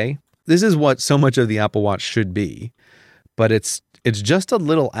Better Day. This is what so much of the Apple Watch should be, but it's just a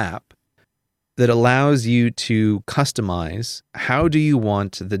little app that allows you to customize how do you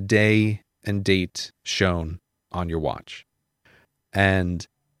want the day and date shown on your watch. And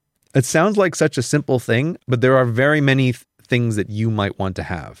it sounds like such a simple thing, but there are very many things that you might want to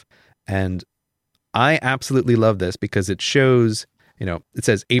have. And I absolutely love this because it shows, it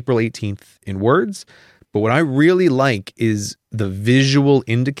says April 18th in words, but what I really like is the visual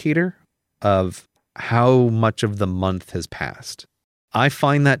indicator of how much of the month has passed. I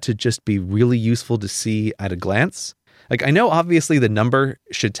find that to just be really useful to see at a glance. Like, I know obviously the number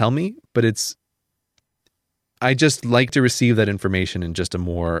should tell me, but I just like to receive that information in just a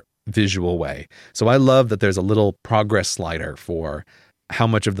more visual way. So I love that there's a little progress slider for how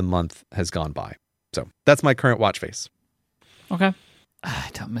much of the month has gone by. So that's my current watch face. Okay. I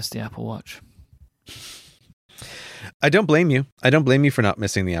don't miss the Apple Watch. I don't blame you. I don't blame you for not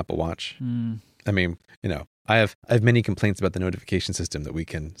missing the Apple Watch. I mean, I have many complaints about the notification system that we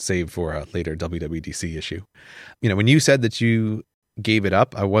can save for a later WWDC issue. When you said that you gave it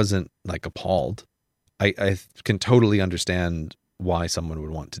up, I wasn't like appalled. I can totally understand why someone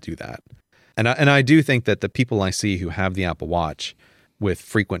would want to do that. And I do think that the people I see who have the Apple Watch with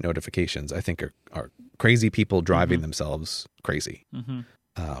frequent notifications, I think are crazy people driving themselves crazy.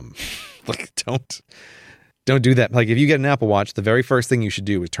 Like don't do that. Like if you get an Apple Watch, the very first thing you should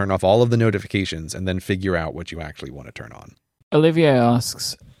do is turn off all of the notifications and then figure out what you actually want to turn on. Olivier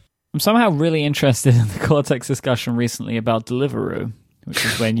asks, I'm somehow really interested in the Cortex discussion recently about Deliveroo, which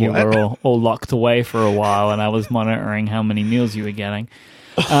is when you were all locked away for a while and I was monitoring how many meals you were getting.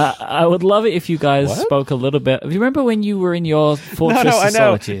 I would love it if you guys spoke a little bit. Do you remember when you were in your fortress of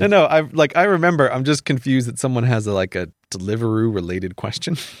solitude? No. I remember. I'm just confused that someone has a Deliveroo related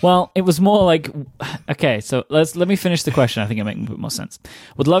question. Well, it was more like, okay, so let me finish the question. I think it makes a bit more sense.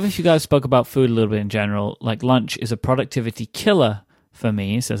 Would love if you guys spoke about food a little bit in general. Like lunch is a productivity killer for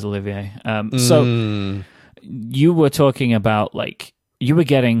me, says Olivier. So you were talking about like, you were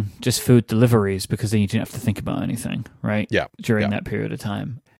getting just food deliveries because then you didn't have to think about anything, right? Yeah. During that period of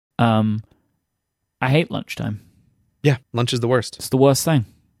time. I hate lunchtime. Yeah, lunch is the worst. It's the worst thing.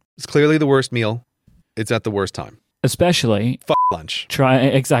 It's clearly the worst meal. It's at the worst time. Especially... lunch.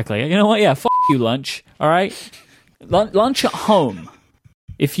 Exactly. You know what? Yeah, you lunch, all right? Lunch at home.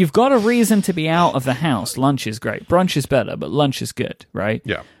 If you've got a reason to be out of the house, lunch is great. Brunch is better, but lunch is good, right?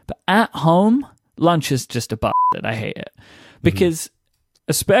 Yeah. But at home, lunch is just a bastard. I hate it. Because...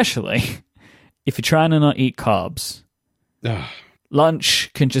 especially if you're trying to not eat carbs, lunch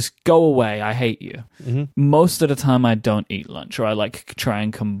can just go away. I hate you. Most of the time I don't eat lunch, or I like try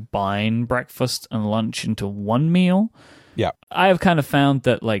and combine breakfast and lunch into one meal. Yeah. I have kind of found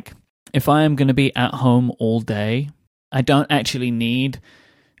that like if I am going to be at home all day, I don't actually need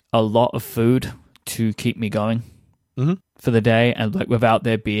a lot of food to keep me going for the day, and like without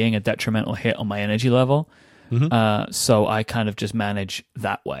there being a detrimental hit on my energy level. So I kind of just manage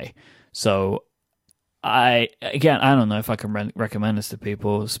that way. So I don't know if I can recommend this to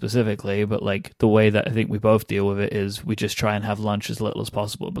people specifically, but like the way that I think we both deal with it is we just try and have lunch as little as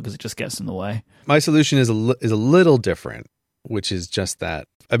possible because it just gets in the way. My solution is a little different, which is just that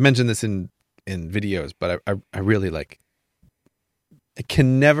I've mentioned this in videos, but I really I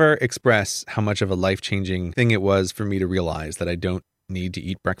can never express how much of a life-changing thing it was for me to realize that I don't need to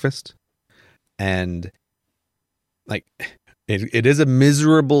eat breakfast. And like it is a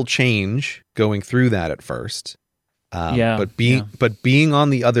miserable change going through that at first. But being on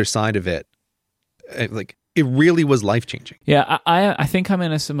the other side of it, it really was life-changing. Yeah, I think I'm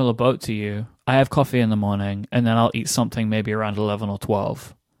in a similar boat to you. I have coffee in the morning and then I'll eat something maybe around 11 or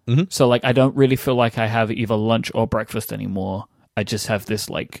 12. So like I don't really feel like I have either lunch or breakfast anymore. I just have this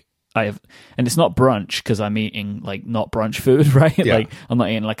and it's not brunch because I'm eating like not brunch food, right? Yeah. Like I'm not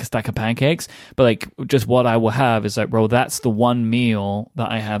eating like a stack of pancakes, but like just what I will have is like, bro, that's the one meal that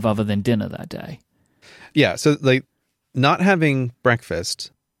I have other than dinner that day. Yeah. So like not having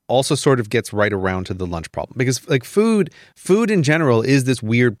breakfast also sort of gets right around to the lunch problem because like food in general is this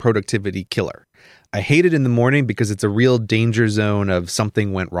weird productivity killer. I hate it in the morning because it's a real danger zone of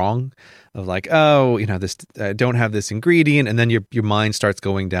something went wrong. Of like, this I don't have this ingredient, and then your mind starts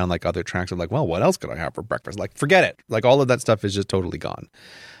going down like other tracks of like, well, what else could I have for breakfast? Like, forget it. Like all of that stuff is just totally gone.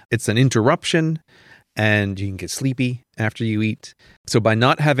 It's an interruption, and you can get sleepy after you eat. So by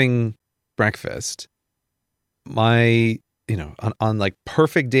not having breakfast, on like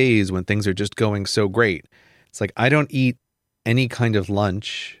perfect days when things are just going so great, it's like I don't eat any kind of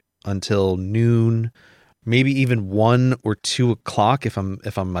lunch until noon. Maybe even 1 or 2 o'clock if I'm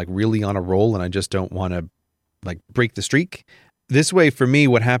like really on a roll and I just don't want to like break the streak. This way for me,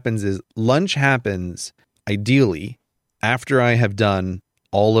 what happens is lunch happens ideally after I have done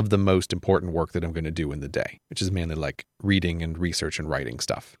all of the most important work that I'm going to do in the day, which is mainly like reading and research and writing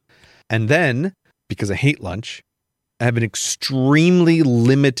stuff. And then because I hate lunch, I have an extremely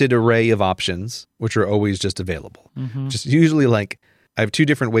limited array of options, which are always just available. Just usually like I have 2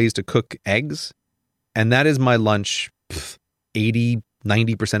 different ways to cook eggs. And that is my lunch 80,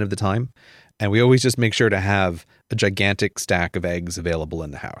 90% of the time. And we always just make sure to have a gigantic stack of eggs available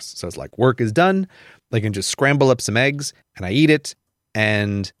in the house. So it's like work is done. I can just scramble up some eggs and I eat it.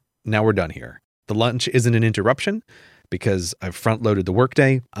 And now we're done here. The lunch isn't an interruption because I've front loaded the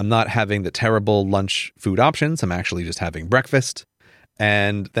workday. I'm not having the terrible lunch food options. I'm actually just having breakfast.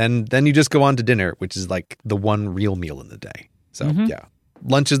 And then you just go on to dinner, which is like the one real meal in the day. So yeah,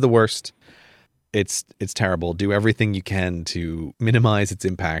 lunch is the worst. It's terrible. Do everything you can to minimize its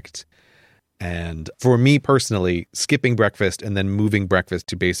impact. And for me personally, skipping breakfast and then moving breakfast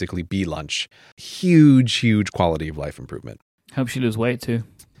to basically be lunch, huge quality of life improvement. Helps you lose weight too.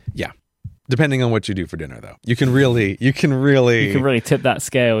 Yeah, Depending on what you do for dinner, though, you can really You can really tip that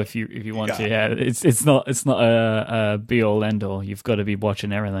scale if you want to. Yeah, it's not a be all end all. You've got to be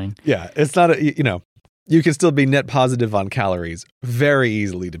watching everything. Yeah, it's not you can still be net positive on calories very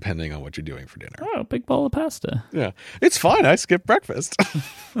easily depending on what you're doing for dinner. Oh, big bowl of pasta. Yeah, it's fine. I skipped breakfast.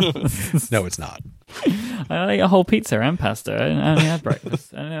 No, it's not. I ate a whole pizza and pasta. I only had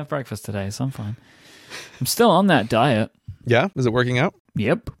breakfast. I didn't have breakfast today, so I'm fine. I'm still on that diet. Yeah, is it working out?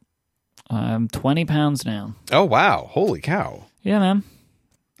 Yep. I'm 20 pounds down. Oh, wow. Holy cow. Yeah, man.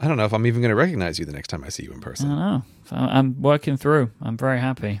 I don't know if I'm even going to recognize you the next time I see you in person. I don't know. So I'm working through. I'm very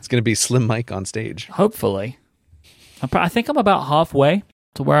happy. It's going to be Slim Mike on stage. Hopefully. I think I'm about halfway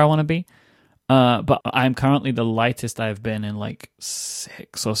to where I want to be. But I'm currently the lightest I've been in like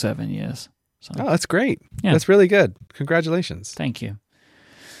 6 or 7 years. So, oh, that's great. Yeah. That's really good. Congratulations. Thank you.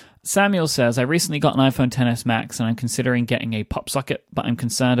 Samuel says, I recently got an iPhone XS Max and I'm considering getting a pop socket, but I'm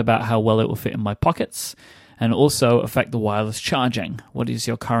concerned about how well it will fit in my pockets and also affect the wireless charging. What is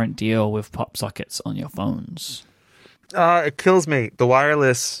your current deal with pop sockets on your phones? It kills me. The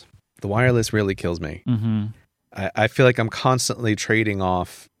wireless really kills me. Mm-hmm. I feel like I'm constantly trading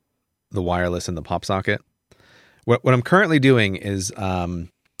off the wireless and the pop socket. What I'm currently doing is I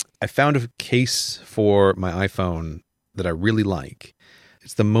found a case for my iPhone that I really like.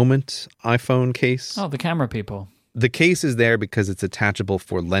 It's the Moment iPhone case. Oh, the camera people. The case is there because it's attachable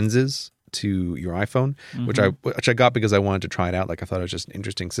for lenses to your iPhone, which I got because I wanted to try it out. Like I thought it was just an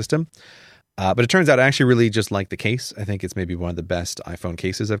interesting system. But it turns out I actually really just like the case. I think it's maybe one of the best iPhone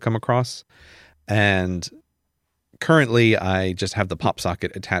cases I've come across. And currently I just have the pop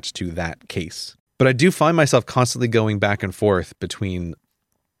socket attached to that case. But I do find myself constantly going back and forth between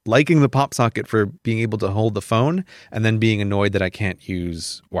liking the pop socket for being able to hold the phone and then being annoyed that I can't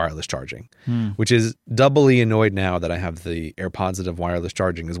use wireless charging, which is doubly annoyed now that I have the AirPods that have wireless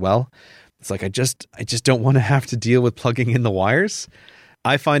charging as well. It's like I just don't want to have to deal with plugging in the wires.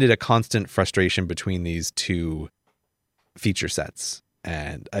 I find it a constant frustration between these two feature sets.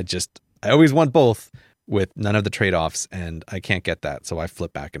 And I always want both with none of the trade-offs, and I can't get that, so I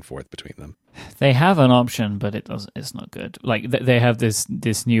flip back and forth between them. They have an option, but it's not good. Like they have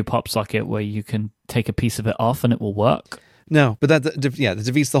this new pop socket where you can take a piece of it off and it will work. No, but that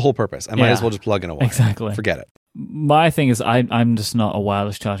defeats the whole purpose. I might as well just plug in a wire. Exactly. Forget it. My thing is I'm just not a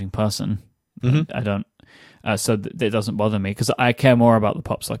wireless charging person. Mm-hmm. I don't. So it doesn't bother me because I care more about the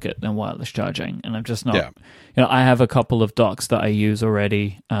pop socket than wireless charging, and I'm just not. Yeah. I have a couple of docks that I use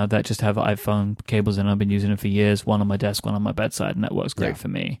already that just have iPhone cables in. I've been using them for years. One on my desk, one on my bedside, and that works great for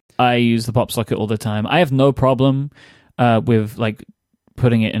me. I use the pop socket all the time. I have no problem with like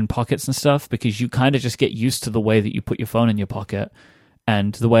putting it in pockets and stuff because you kind of just get used to the way that you put your phone in your pocket,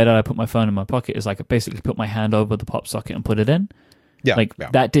 and the way that I put my phone in my pocket is like I basically put my hand over the pop socket and put it in. Yeah,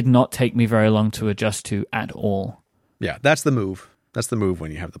 that did not take me very long to adjust to at all. Yeah, that's the move. That's the move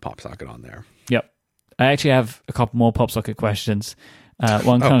when you have the pop socket on there. Yep. I actually have a couple more pop socket questions.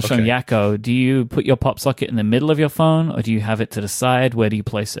 One comes from Yakko. Do you put your pop socket in the middle of your phone or do you have it to the side? Where do you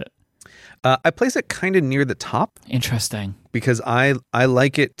place it? I place it kind of near the top. Interesting. Because I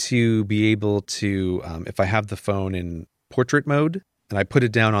like it to be able to, if I have the phone in portrait mode and I put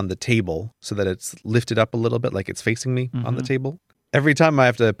it down on the table so that it's lifted up a little bit like it's facing me on the table. Every time I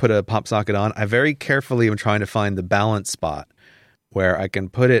have to put a pop socket on, I very carefully am trying to find the balance spot where I can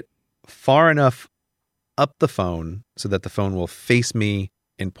put it far enough up the phone so that the phone will face me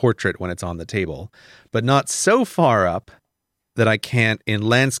in portrait when it's on the table, but not so far up that I can't, in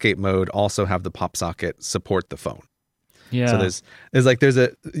landscape mode, also have the pop socket support the phone. Yeah. So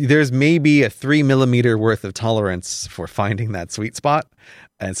there's maybe a 3 millimeter worth of tolerance for finding that sweet spot.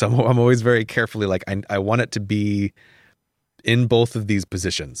 And so I'm always very carefully like, I want it to be in both of these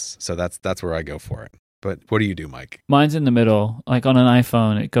positions. So that's where I go for it. But what do you do, Mike? Mine's in the middle. Like on an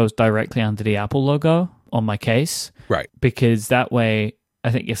iPhone, it goes directly under the Apple logo on my case. Right. Because that way,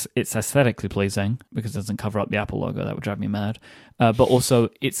 I think it's aesthetically pleasing because it doesn't cover up the Apple logo. That would drive me mad. But also,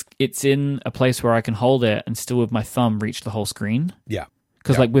 it's in a place where I can hold it and still with my thumb reach the whole screen. Yeah.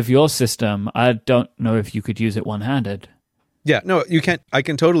 Because like with your system, I don't know if you could use it one-handed. Yeah, no, you can't. I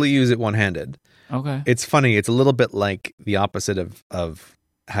can totally use it one-handed. Okay. It's funny. It's a little bit like the opposite of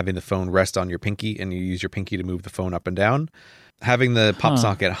having the phone rest on your pinky and you use your pinky to move the phone up and down. Having the pop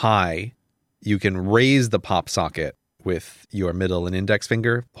socket high, you can raise the pop socket with your middle and index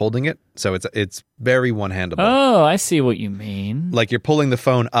finger holding it. So it's very one-handable. Oh, I see what you mean. Like you're pulling the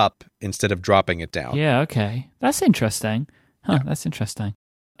phone up instead of dropping it down. Yeah, okay. That's interesting. That's interesting.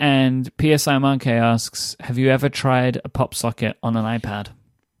 And PSI Monkey asks, have you ever tried a pop socket on an iPad?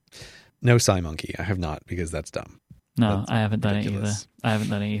 No, Monkey. I have not because that's dumb. No, That's I haven't done ridiculous. it either. I haven't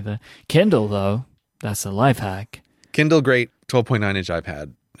done it either. Kindle, though, that's a life hack. Kindle, great. 12.9-inch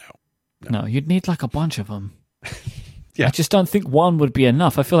iPad. No, you'd need like a bunch of them. Yeah. I just don't think one would be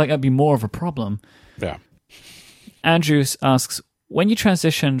enough. I feel like that'd be more of a problem. Yeah. Andrew asks, when you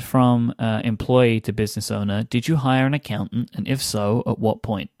transitioned from employee to business owner, did you hire an accountant? And if so, at what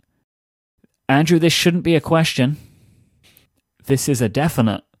point? Andrew, this shouldn't be a question. This is a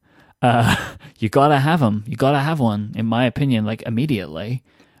definite. You gotta have them. You gotta have one, in my opinion, like immediately.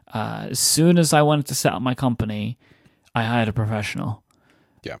 As soon as I wanted to set up my company, I hired a professional.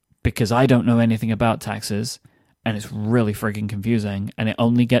 Yeah. Because I don't know anything about taxes, and it's really frigging confusing, and it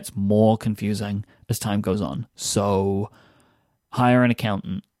only gets more confusing as time goes on. So hire an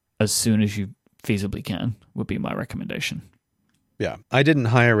accountant as soon as you feasibly can would be my recommendation. Yeah. I didn't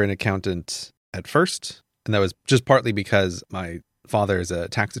hire an accountant at first, and that was just partly because my father is a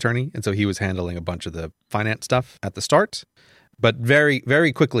tax attorney, and so he was handling a bunch of the finance stuff at the start. But very,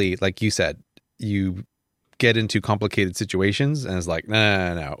 very quickly, like you said, you get into complicated situations, and it's like,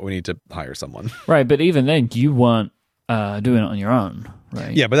 no, we need to hire someone. Right, but even then, you weren't doing it on your own,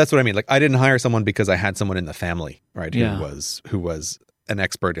 right? Yeah, but that's what I mean. Like, I didn't hire someone because I had someone in the family, right, Yeah. who was an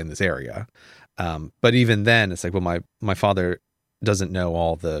expert in this area. But even then, it's like, well, my father doesn't know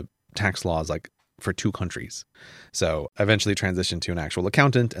all the tax laws, like, for 2 countries. So I eventually transitioned to an actual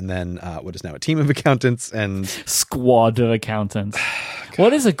accountant, and then what is now a team of accountants and Squad of accountants.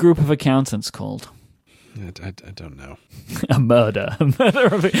 What is a group of accountants called? I don't know. A murder. A murder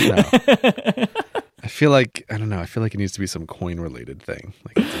of I feel like, I don't know. I feel like it needs to be some coin related thing,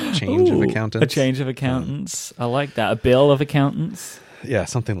 like a change of accountants. A change of accountants. I like that. A bill of accountants. Yeah,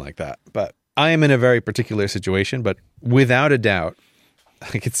 something like that. But I am in a very particular situation, but without a doubt,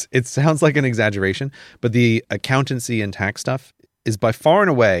 like it sounds like an exaggeration, but the accountancy and tax stuff is by far and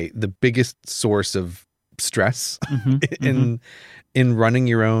away the biggest source of stress in running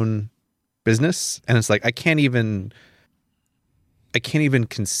your own business. And it's like I can't even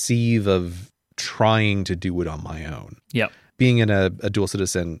conceive of trying to do it on my own. Yep. Being in a dual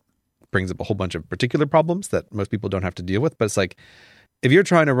citizen brings up a whole bunch of particular problems that most people don't have to deal with. But it's like, if you're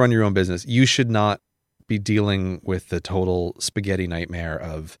trying to run your own business, you should not be dealing with the total spaghetti nightmare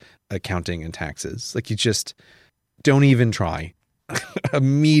of accounting and taxes. Like, you just don't even try.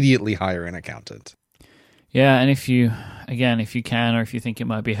 Immediately hire an accountant. Yeah, and if you can, or if you think it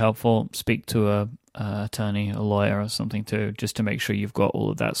might be helpful, speak to a attorney, a lawyer or something too, just to make sure you've got all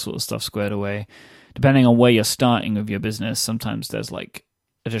of that sort of stuff squared away. Depending on where you're starting with your business, sometimes there's like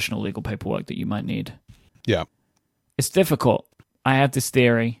additional legal paperwork that you might need. Yeah. It's difficult. I have this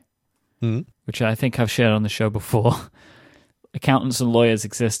theory, which I think I've shared on the show before. Accountants and lawyers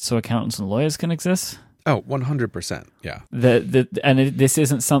exist so accountants and lawyers can exist. Oh, 100%. Yeah. This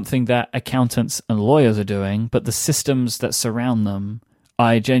isn't something that accountants and lawyers are doing, but the systems that surround them,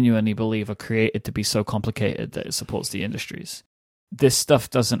 I genuinely believe, are created to be so complicated that it supports the industries. This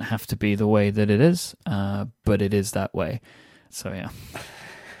stuff doesn't have to be the way that it is, but it is that way. So, yeah.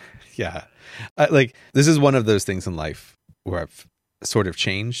 Yeah. Like, this is one of those things in life where I've sort of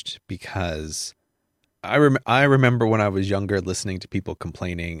changed, because I remember when I was younger listening to people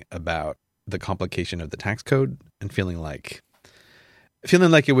complaining about the complication of the tax code and feeling like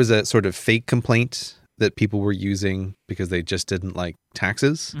it was a sort of fake complaint that people were using because they just didn't like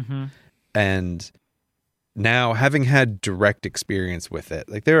taxes. Mm-hmm. And now, having had direct experience with it,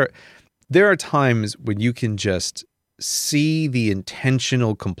 like there are times when you can just see the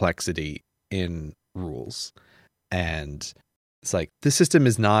intentional complexity in rules, and it's like, the system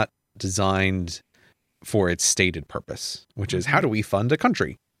is not designed for its stated purpose, which is, how do we fund a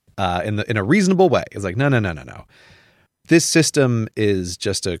country in a reasonable way? It's like, no. This system is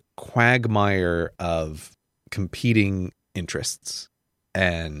just a quagmire of competing interests,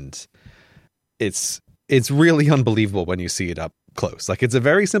 and it's really unbelievable when you see it up close. Like, it's a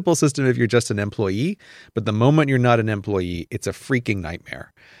very simple system if you're just an employee, but the moment you're not an employee, it's a freaking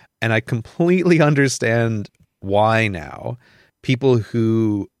nightmare. And I completely understand why now people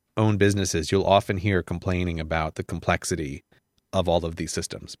who own businesses, you'll often hear complaining about the complexity of all of these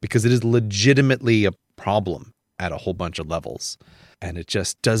systems, because it is legitimately a problem at a whole bunch of levels, and it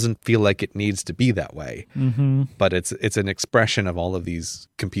just doesn't feel like it needs to be that way. Mm-hmm. But it's an expression of all of these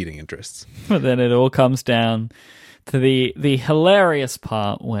competing interests. But then it all comes down to the hilarious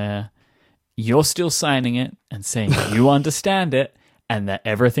part where you're still signing it and saying you understand it and that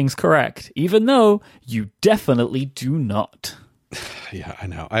everything's correct, even though you definitely do not. Yeah, I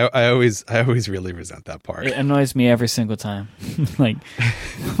know. I always really resent that part. It annoys me every single time. Like,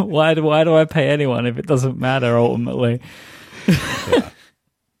 why do I pay anyone if it doesn't matter ultimately? Yeah.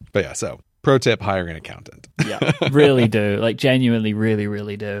 But yeah, so Pro tip, hire an accountant. Yeah, really do. Like, genuinely, really,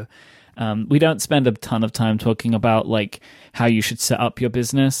 really do. We don't spend a ton of time talking about like how you should set up your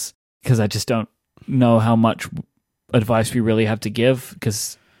business, because I just don't know how much advice we really have to give,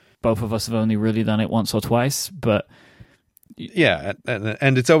 because both of us have only really done it once or twice. But yeah,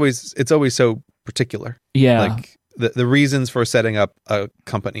 and it's always so particular. Yeah, like the reasons for setting up a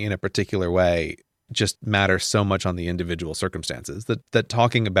company in a particular way just matter so much on the individual circumstances that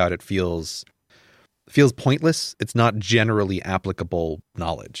talking about it feels pointless. It's not generally applicable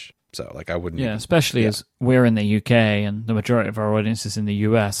knowledge. So, like, I wouldn't. Yeah, especially as we're in the UK and the majority of our audience is in the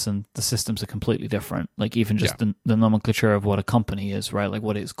US, and the systems are completely different. Like, even just the nomenclature of what a company is, right? Like,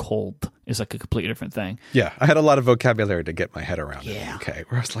 what it's called is like a completely different thing. Yeah, I had a lot of vocabulary to get my head around in the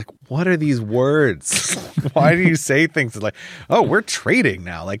UK, where I was like, what are these words? Why do you say things like, oh, we're trading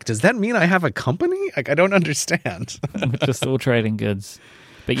now? Like, does that mean I have a company? Like, I don't understand. We're just all trading goods.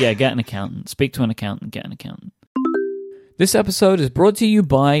 But yeah, get an accountant. Speak to an accountant, get an accountant. This episode is brought to you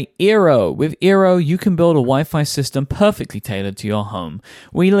by Eero. With Eero, you can build a Wi-Fi system perfectly tailored to your home.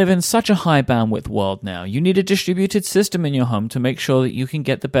 We live in such a high bandwidth world now. You need a distributed system in your home to make sure that you can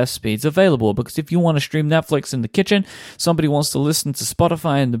get the best speeds available. Because if you want to stream Netflix in the kitchen, somebody wants to listen to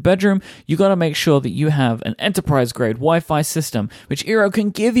Spotify in the bedroom, you got to make sure that you have an enterprise-grade Wi-Fi system, which Eero can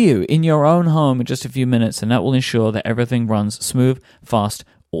give you in your own home in just a few minutes, and that will ensure that everything runs smooth, fast,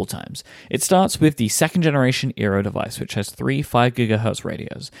 all times. It starts with the second generation Eero device, which has 3 5 GHz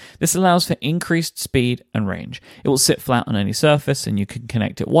radios. This allows for increased speed and range. It will sit flat on any surface, and you can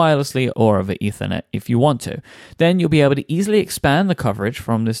connect it wirelessly or over Ethernet if you want to. Then you'll be able to easily expand the coverage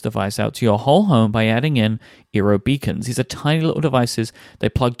from this device out to your whole home by adding in Eero beacons. These are tiny little devices. They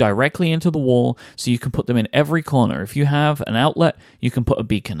plug directly into the wall, so you can put them in every corner. If you have an outlet, you can put a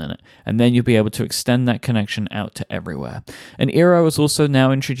beacon in it, and then you'll be able to extend that connection out to everywhere. And Eero is also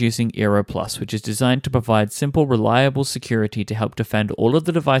now introducing Eero Plus, which is designed to provide simple, reliable security to help defend all of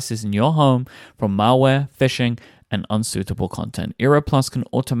the devices in your home from malware, phishing, and unsuitable content. Eero Plus can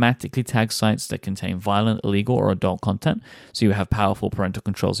automatically tag sites that contain violent, illegal, or adult content, so you have powerful parental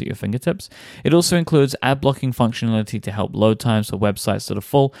controls at your fingertips. It also includes ad blocking functionality to help load times for websites that are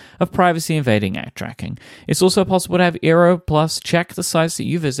full of privacy-invading ad tracking. It's also possible to have Eero Plus check the sites that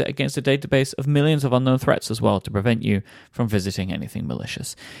you visit against a database of millions of unknown threats as well, to prevent you from visiting anything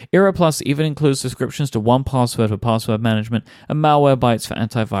malicious. Eero Plus even includes subscriptions to 1Password for password management and Malwarebytes for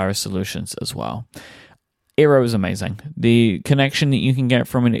antivirus solutions as well. Eero is amazing. The connection that you can get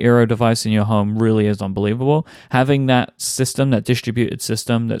from an Eero device in your home really is unbelievable. Having that system, that distributed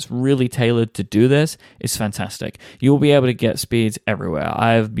system that's really tailored to do this, is fantastic. You'll be able to get speeds everywhere.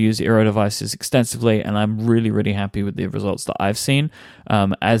 I've used Eero devices extensively, and I'm really, really happy with the results that I've seen,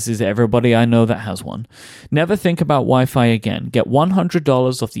 as is everybody I know that has one. Never think about Wi-Fi again. Get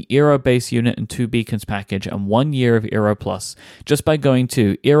 $100 off the Eero base unit and 2 beacons package and 1 year of Eero Plus just by going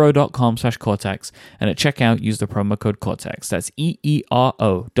to eero.com/Cortex, and at checkout, use the promo code Cortex. That's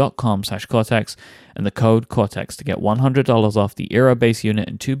eero.com/Cortex and the code Cortex to get $100 off the Eero base unit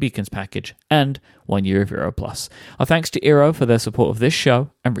and 2 beacons package and 1 year of Eero Plus. Our thanks to Eero for their support of this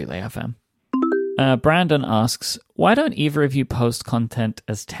show and Relay FM. Brandon asks, why don't either of you post content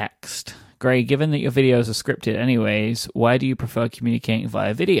as text? Gray, given that your videos are scripted anyways, why do you prefer communicating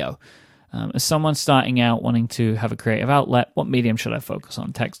via video? As someone starting out wanting to have a creative outlet, what medium should I focus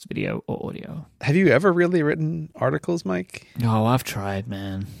on, text, video, or audio? Have you ever really written articles, Mike? Oh, I've tried,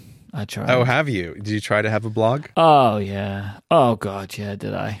 man. I tried. Oh, have you? Did you try to have a blog? Oh, yeah. Oh, God, yeah,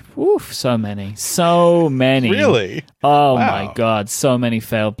 did I? Oof, so many. So many. Really? Oh, wow. My God, so many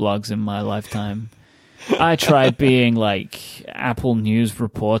failed blogs in my lifetime. I tried being like Apple News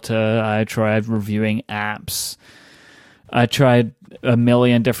reporter. I tried reviewing apps. I tried a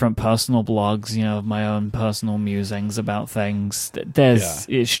million different personal blogs, you know, of my own personal musings about things.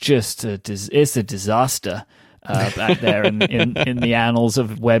 It's just it's a disaster back there in the annals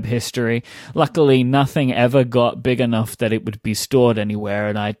of web history. Luckily, nothing ever got big enough that it would be stored anywhere,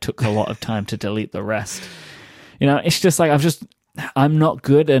 and I took a lot of time to delete the rest. You know, it's just like I'm not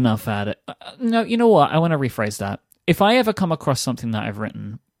good enough at it. No, you know what? I want to rephrase that. If I ever come across something that I've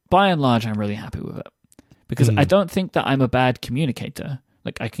written, by and large, I'm really happy with it. Because I don't think that I'm a bad communicator.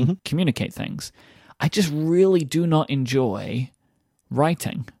 Like, I can communicate things. I just really do not enjoy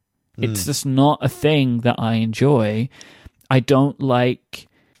writing. It's just not a thing that I enjoy. I don't like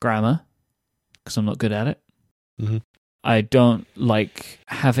grammar, because I'm not good at it. Mm-hmm. I don't like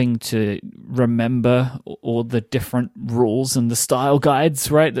having to remember all the different rules and the style guides,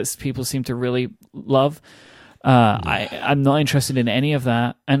 right, that people seem to really love. I'm not interested in any of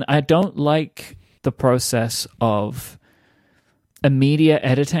that. And I don't like the process of immediate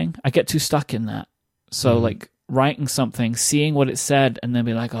editing. I get too stuck in that. So like writing something, seeing what it said, and then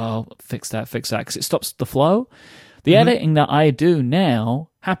be like, oh, fix that, because it stops the flow. The editing that I do now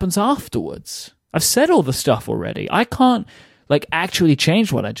happens afterwards. I've said all the stuff already. I can't like actually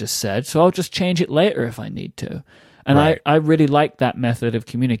change what I just said, so I'll just change it later if I need to. And I really like that method of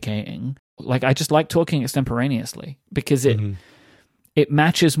communicating. Like, I just like talking extemporaneously because it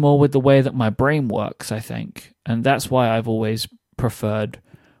matches more with the way that my brain works, I think. And that's why I've always preferred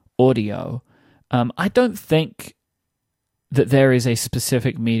audio. I don't think that there is a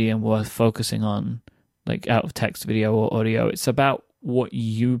specific medium worth focusing on, like out of text, video, or audio. It's about what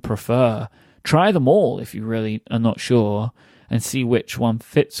you prefer. Try them all if you really are not sure and see which one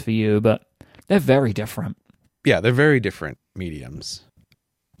fits for you, but they're very different. Yeah, they're very different mediums.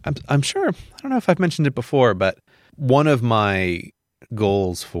 I'm sure, I don't know if I've mentioned it before, but one of my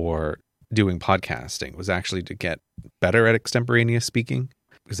goals for doing podcasting was actually to get better at extemporaneous speaking,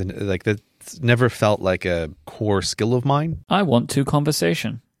 because like that's never felt like a core skill of mine. I want to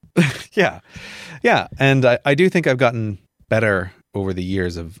conversation. Yeah. And I do think I've gotten better over the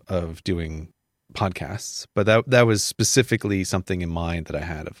years of doing podcasts, but that was specifically something in mind that I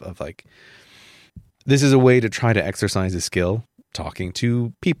had of like, this is a way to try to exercise a skill, talking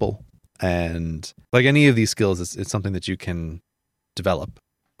to people. And like any of these skills, it's something that you can develop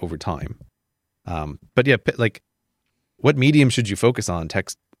over time. But yeah, like what medium should you focus on,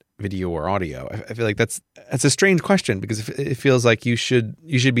 text, video, or audio? I feel like that's a strange question, because it feels like you should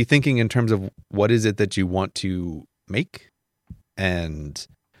be thinking in terms of what is it that you want to make. And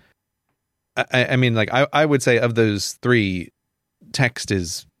I mean, like I would say of those three, text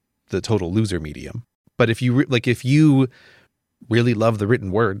is the total loser medium. But if you really love the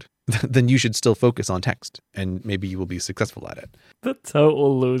written word, then you should still focus on text, and maybe you will be successful at it. The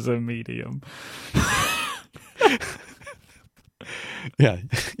total loser medium. Yeah,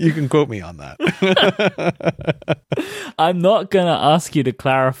 you can quote me on that. I'm not going to ask you to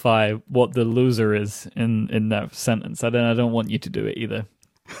clarify what the loser is in that sentence. I don't want you to do it either.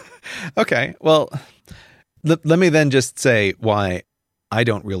 Okay, well, let me then just say why I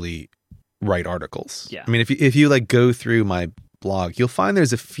don't really write articles. Yeah. I mean, if you like go through my blog, you'll find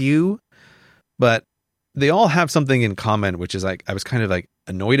there's a few, but they all have something in common, which is like I was kind of like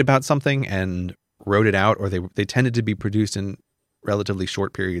annoyed about something and wrote it out, or they tended to be produced in relatively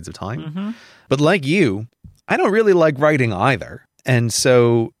short periods of time. But like you, I don't really like writing either. And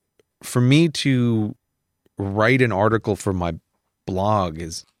so for me to write an article for my blog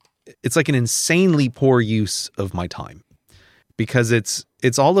it's like an insanely poor use of my time, because it's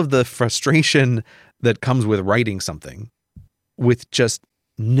all of the frustration that comes with writing something with just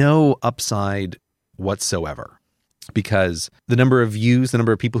no upside whatsoever, because the number of views, the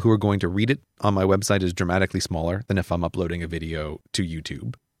number of people who are going to read it on my website is dramatically smaller than if I'm uploading a video to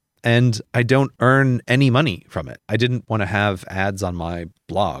YouTube. And I don't earn any money from it. I didn't want to have ads on my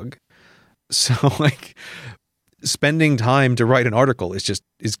blog. So like spending time to write an article is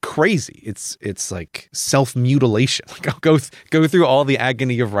crazy. It's like self-mutilation. Like I'll go through all the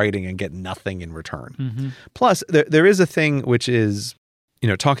agony of writing and get nothing in return. Plus there is a thing which is,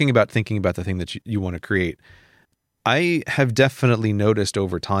 talking about thinking about the thing that you want to create. I have definitely noticed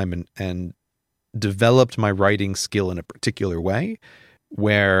over time and developed my writing skill in a particular way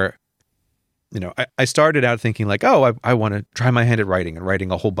where, I started out thinking like, oh, I want to try my hand at writing and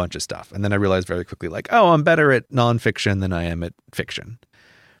writing a whole bunch of stuff. And then I realized very quickly like, oh, I'm better at nonfiction than I am at fiction.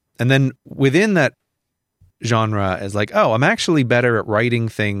 And then within that genre is like, oh, I'm actually better at writing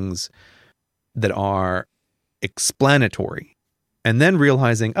things that are explanatory. And then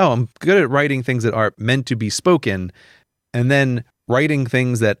realizing, oh, I'm good at writing things that are meant to be spoken, and then writing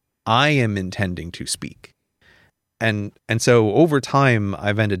things that I am intending to speak. And so over time,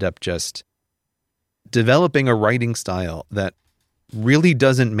 I've ended up just developing a writing style that really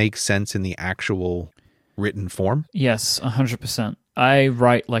doesn't make sense in the actual written form. Yes, 100%. I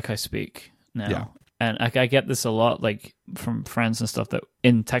write like I speak now. Yeah. And I get this a lot, like from friends and stuff, that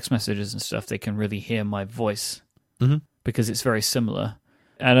in text messages and stuff, they can really hear my voice. Because it's very similar.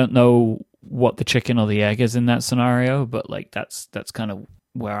 I don't know what the chicken or the egg is in that scenario, but like that's kind of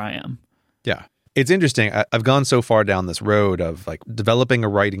where I am. Yeah. It's interesting. I've gone so far down this road of like developing a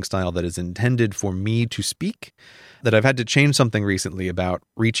writing style that is intended for me to speak that I've had to change something recently about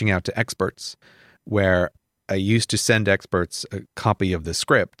reaching out to experts, where I used to send experts a copy of the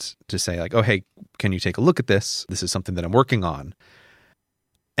script to say like, oh, hey, can you take a look at this? This is something that I'm working on.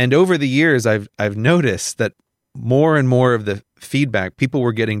 And over the years, I've noticed that more and more of the feedback, people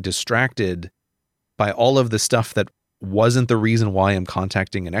were getting distracted by all of the stuff that wasn't the reason why I'm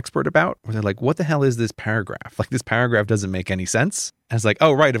contacting an expert about, where they're like, what the hell is this paragraph? Like, this paragraph doesn't make any sense. And it's like,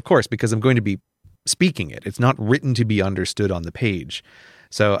 oh, right, of course, because I'm going to be speaking it. It's not written to be understood on the page.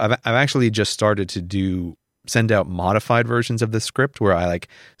 So I've actually just started to send out modified versions of the script where I like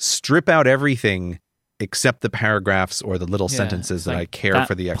strip out everything except the paragraphs or the little sentences that I care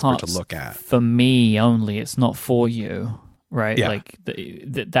for the expert to look at. For me only, it's not for you, right? Yeah. Like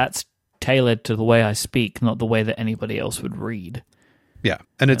that's tailored to the way I speak, not the way that anybody else would read. Yeah.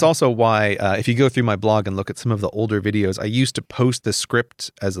 And it's also why, if you go through my blog and look at some of the older videos, I used to post the script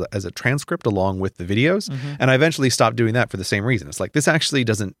as a transcript along with the videos. Mm-hmm. And I eventually stopped doing that for the same reason. It's like, this actually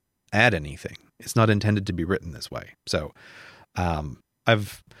doesn't add anything. It's not intended to be written this way. So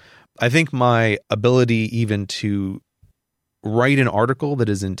I think my ability even to write an article that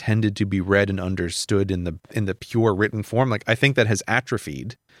is intended to be read and understood in the pure written form, like I think that has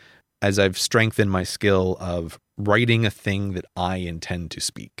atrophied as I've strengthened my skill of writing a thing that I intend to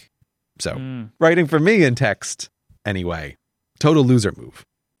speak. So writing for me in text, anyway, total loser move.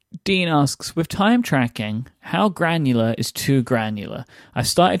 Dean asks, with time tracking, how granular is too granular? I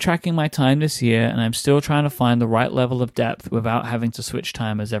started tracking my time this year, and I'm still trying to find the right level of depth without having to switch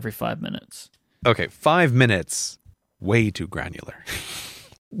timers every 5 minutes. Okay, 5 minutes, way too granular.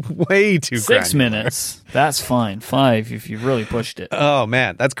 Way too 6 granular. minutes, that's fine. 5 if you really pushed it. Oh,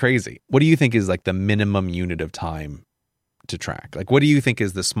 man, that's crazy. What do you think is like the minimum unit of time to track? Like, what do you think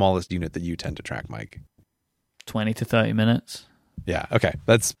is the smallest unit that you tend to track, Mike? 20 to 30 minutes. Yeah, okay.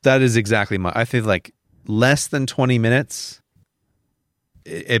 That is exactly I think like less than 20 minutes,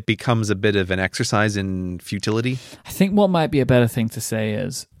 it becomes a bit of an exercise in futility. I think what might be a better thing to say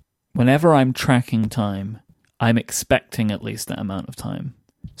is whenever I'm tracking time, I'm expecting at least that amount of time.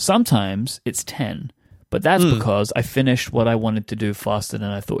 Sometimes it's 10, but that's because I finished what I wanted to do faster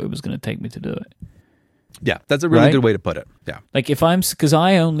than I thought it was going to take me to do it. Yeah, that's a really good way to put it. Yeah. Like because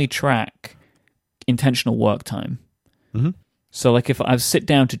I only track intentional work time. Mm-hmm. So like if I sit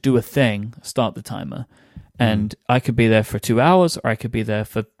down to do a thing, start the timer, and I could be there for 2 hours or I could be there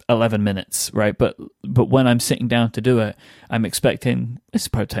for 11 minutes, right? But when I'm sitting down to do it, I'm expecting this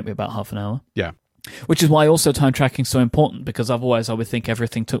will probably take me about half an hour. Yeah. Which is why also time tracking is so important, because otherwise I would think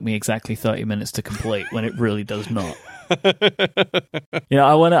everything took me exactly 30 minutes to complete when it really does not.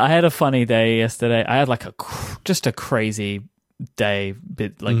 I had a funny day yesterday. I had like just a crazy day,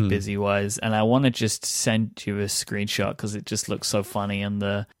 busy wise, and I want to just send you a screenshot because it just looks so funny in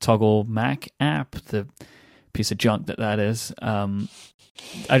the Toggle Mac app, the piece of junk that is.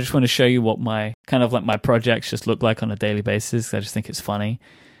 I just want to show you what my projects just look like on a daily basis. I just think it's funny.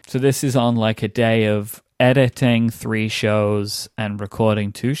 So this is on like a day of editing 3 shows and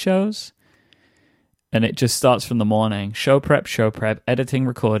recording 2 shows. And it just starts from the morning. Show prep, editing,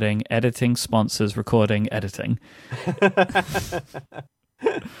 recording, sponsors, recording, editing. And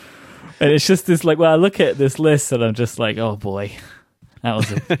it's just this like, well, I look at this list and I'm just like, oh boy, that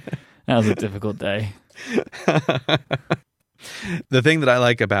was a difficult day. The thing that I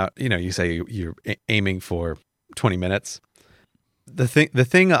like about, you say you're aiming for 20 minutes. The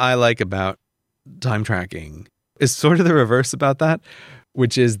thing I like about time tracking is sort of the reverse about that,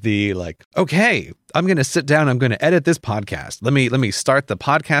 which is the like, okay, I'm going to sit down, I'm going to edit this podcast. Let me start the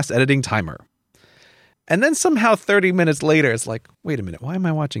podcast editing timer. And then somehow 30 minutes later, it's like, wait a minute, why am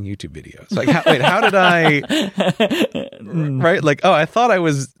I watching YouTube videos? Like, how did I, right? Like, oh, I thought I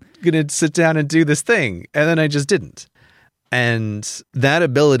was going to sit down and do this thing, and then I just didn't. And that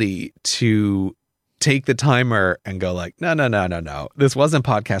ability to take the timer and go like, no, this wasn't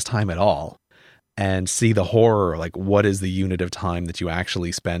podcast time at all. And see the horror, like what is the unit of time that you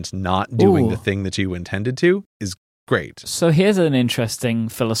actually spent not doing the thing that you intended to is great. So here's an interesting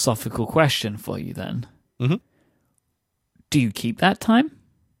philosophical question for you then. Mm-hmm. Do you keep that time?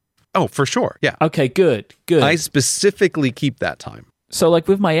 Oh, for sure. Yeah. Okay, good. I specifically keep that time. So like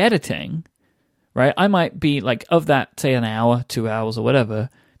with my editing, right, I might be like of that, say an hour, 2 hours or whatever,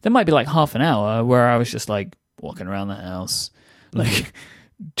 there might be like half an hour where I was just like walking around the house, like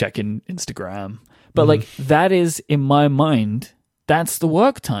checking Instagram. But like that is, in my mind, that's the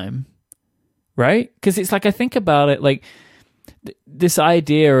work time, right? Because it's like I think about it like this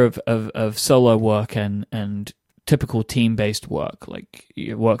idea of solo work and typical team-based work, like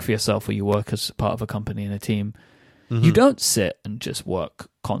you work for yourself or you work as part of a company and a team. Mm-hmm. You don't sit and just work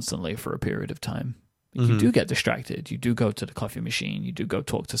constantly for a period of time. You do get distracted. You do go to the coffee machine. You do go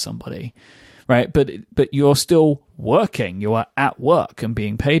talk to somebody, right? But you're still working. You are at work and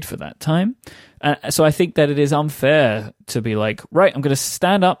being paid for that time. So I think that it is unfair to be like, right, I'm going to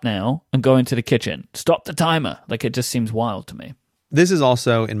stand up now and go into the kitchen. Stop the timer. Like, it just seems wild to me. This is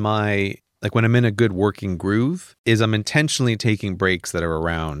also, in my like when I'm in a good working groove, is I'm intentionally taking breaks that are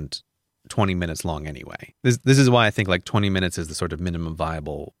around 20 minutes long anyway. This is why I think like 20 minutes is the sort of minimum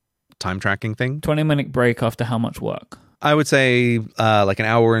viable time tracking thing. 20-minute break after how much work? I would say like an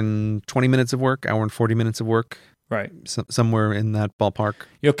hour and 20 minutes of work, hour and 40 minutes of work. Right. Somewhere in that ballpark.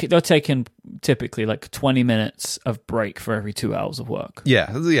 They're taking typically like 20 minutes of break for every 2 hours of work. Yeah.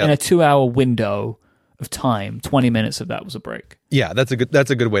 In a 2-hour window of time, 20 minutes of that was a break. Yeah, that's a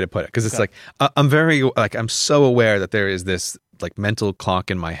good way to put it, because it's like I'm so aware that there is this like mental clock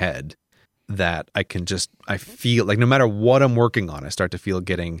in my head that I feel like no matter what I'm working on, I start to feel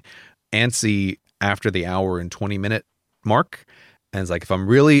getting antsy after the hour and 20 minute mark. And it's like, if I'm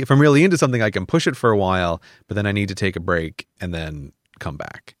really into something, I can push it for a while, but then I need to take a break and then come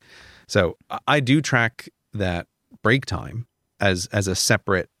back. So I do track that break time as a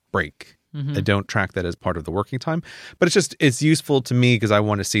separate break. Mm-hmm. I don't track that as part of the working time, but it's useful to me because I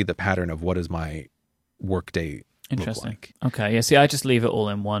want to see the pattern of what does my workday look like. Okay, yeah. See, I just leave it all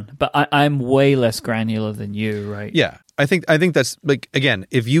in one, but I'm way less granular than you, right? Yeah, I think that's like, again,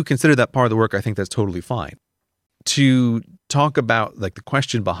 if you consider that part of the work, I think that's totally fine. To talk about like the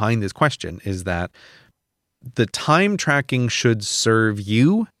question behind this question is that the time tracking should serve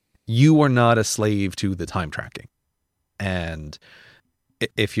you. You are not a slave to the time tracking, and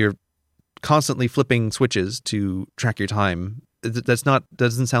if you're constantly flipping switches to track your time,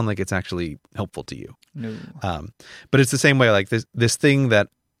 doesn't sound like it's actually helpful to you. No. But it's the same way, like this thing that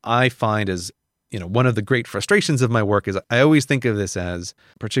I find is, one of the great frustrations of my work is I always think of this as,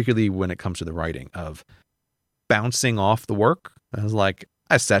 particularly when it comes to the writing, of bouncing off the work. I was like,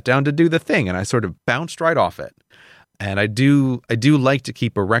 I sat down to do the thing and I sort of bounced right off it. And I do like to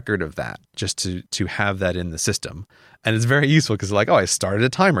keep a record of that, just to have that in the system. And it's very useful because like, I started a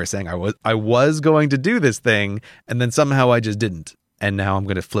timer saying I was going to do this thing, and then somehow I just didn't. And now I'm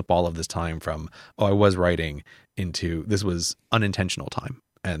going to flip all of this time from, I was writing, into this was unintentional time.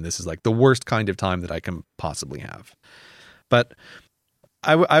 And this is like the worst kind of time that I can possibly have. But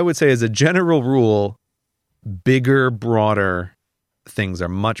I would say, as a general rule, bigger, broader things are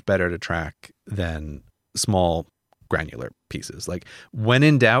much better to track than small, granular pieces. Like, when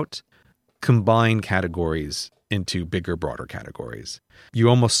in doubt, combine categories into bigger, broader categories. You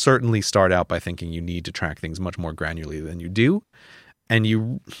almost certainly start out by thinking you need to track things much more granularly than you do. And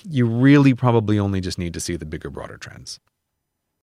you really probably only just need to see the bigger, broader trends.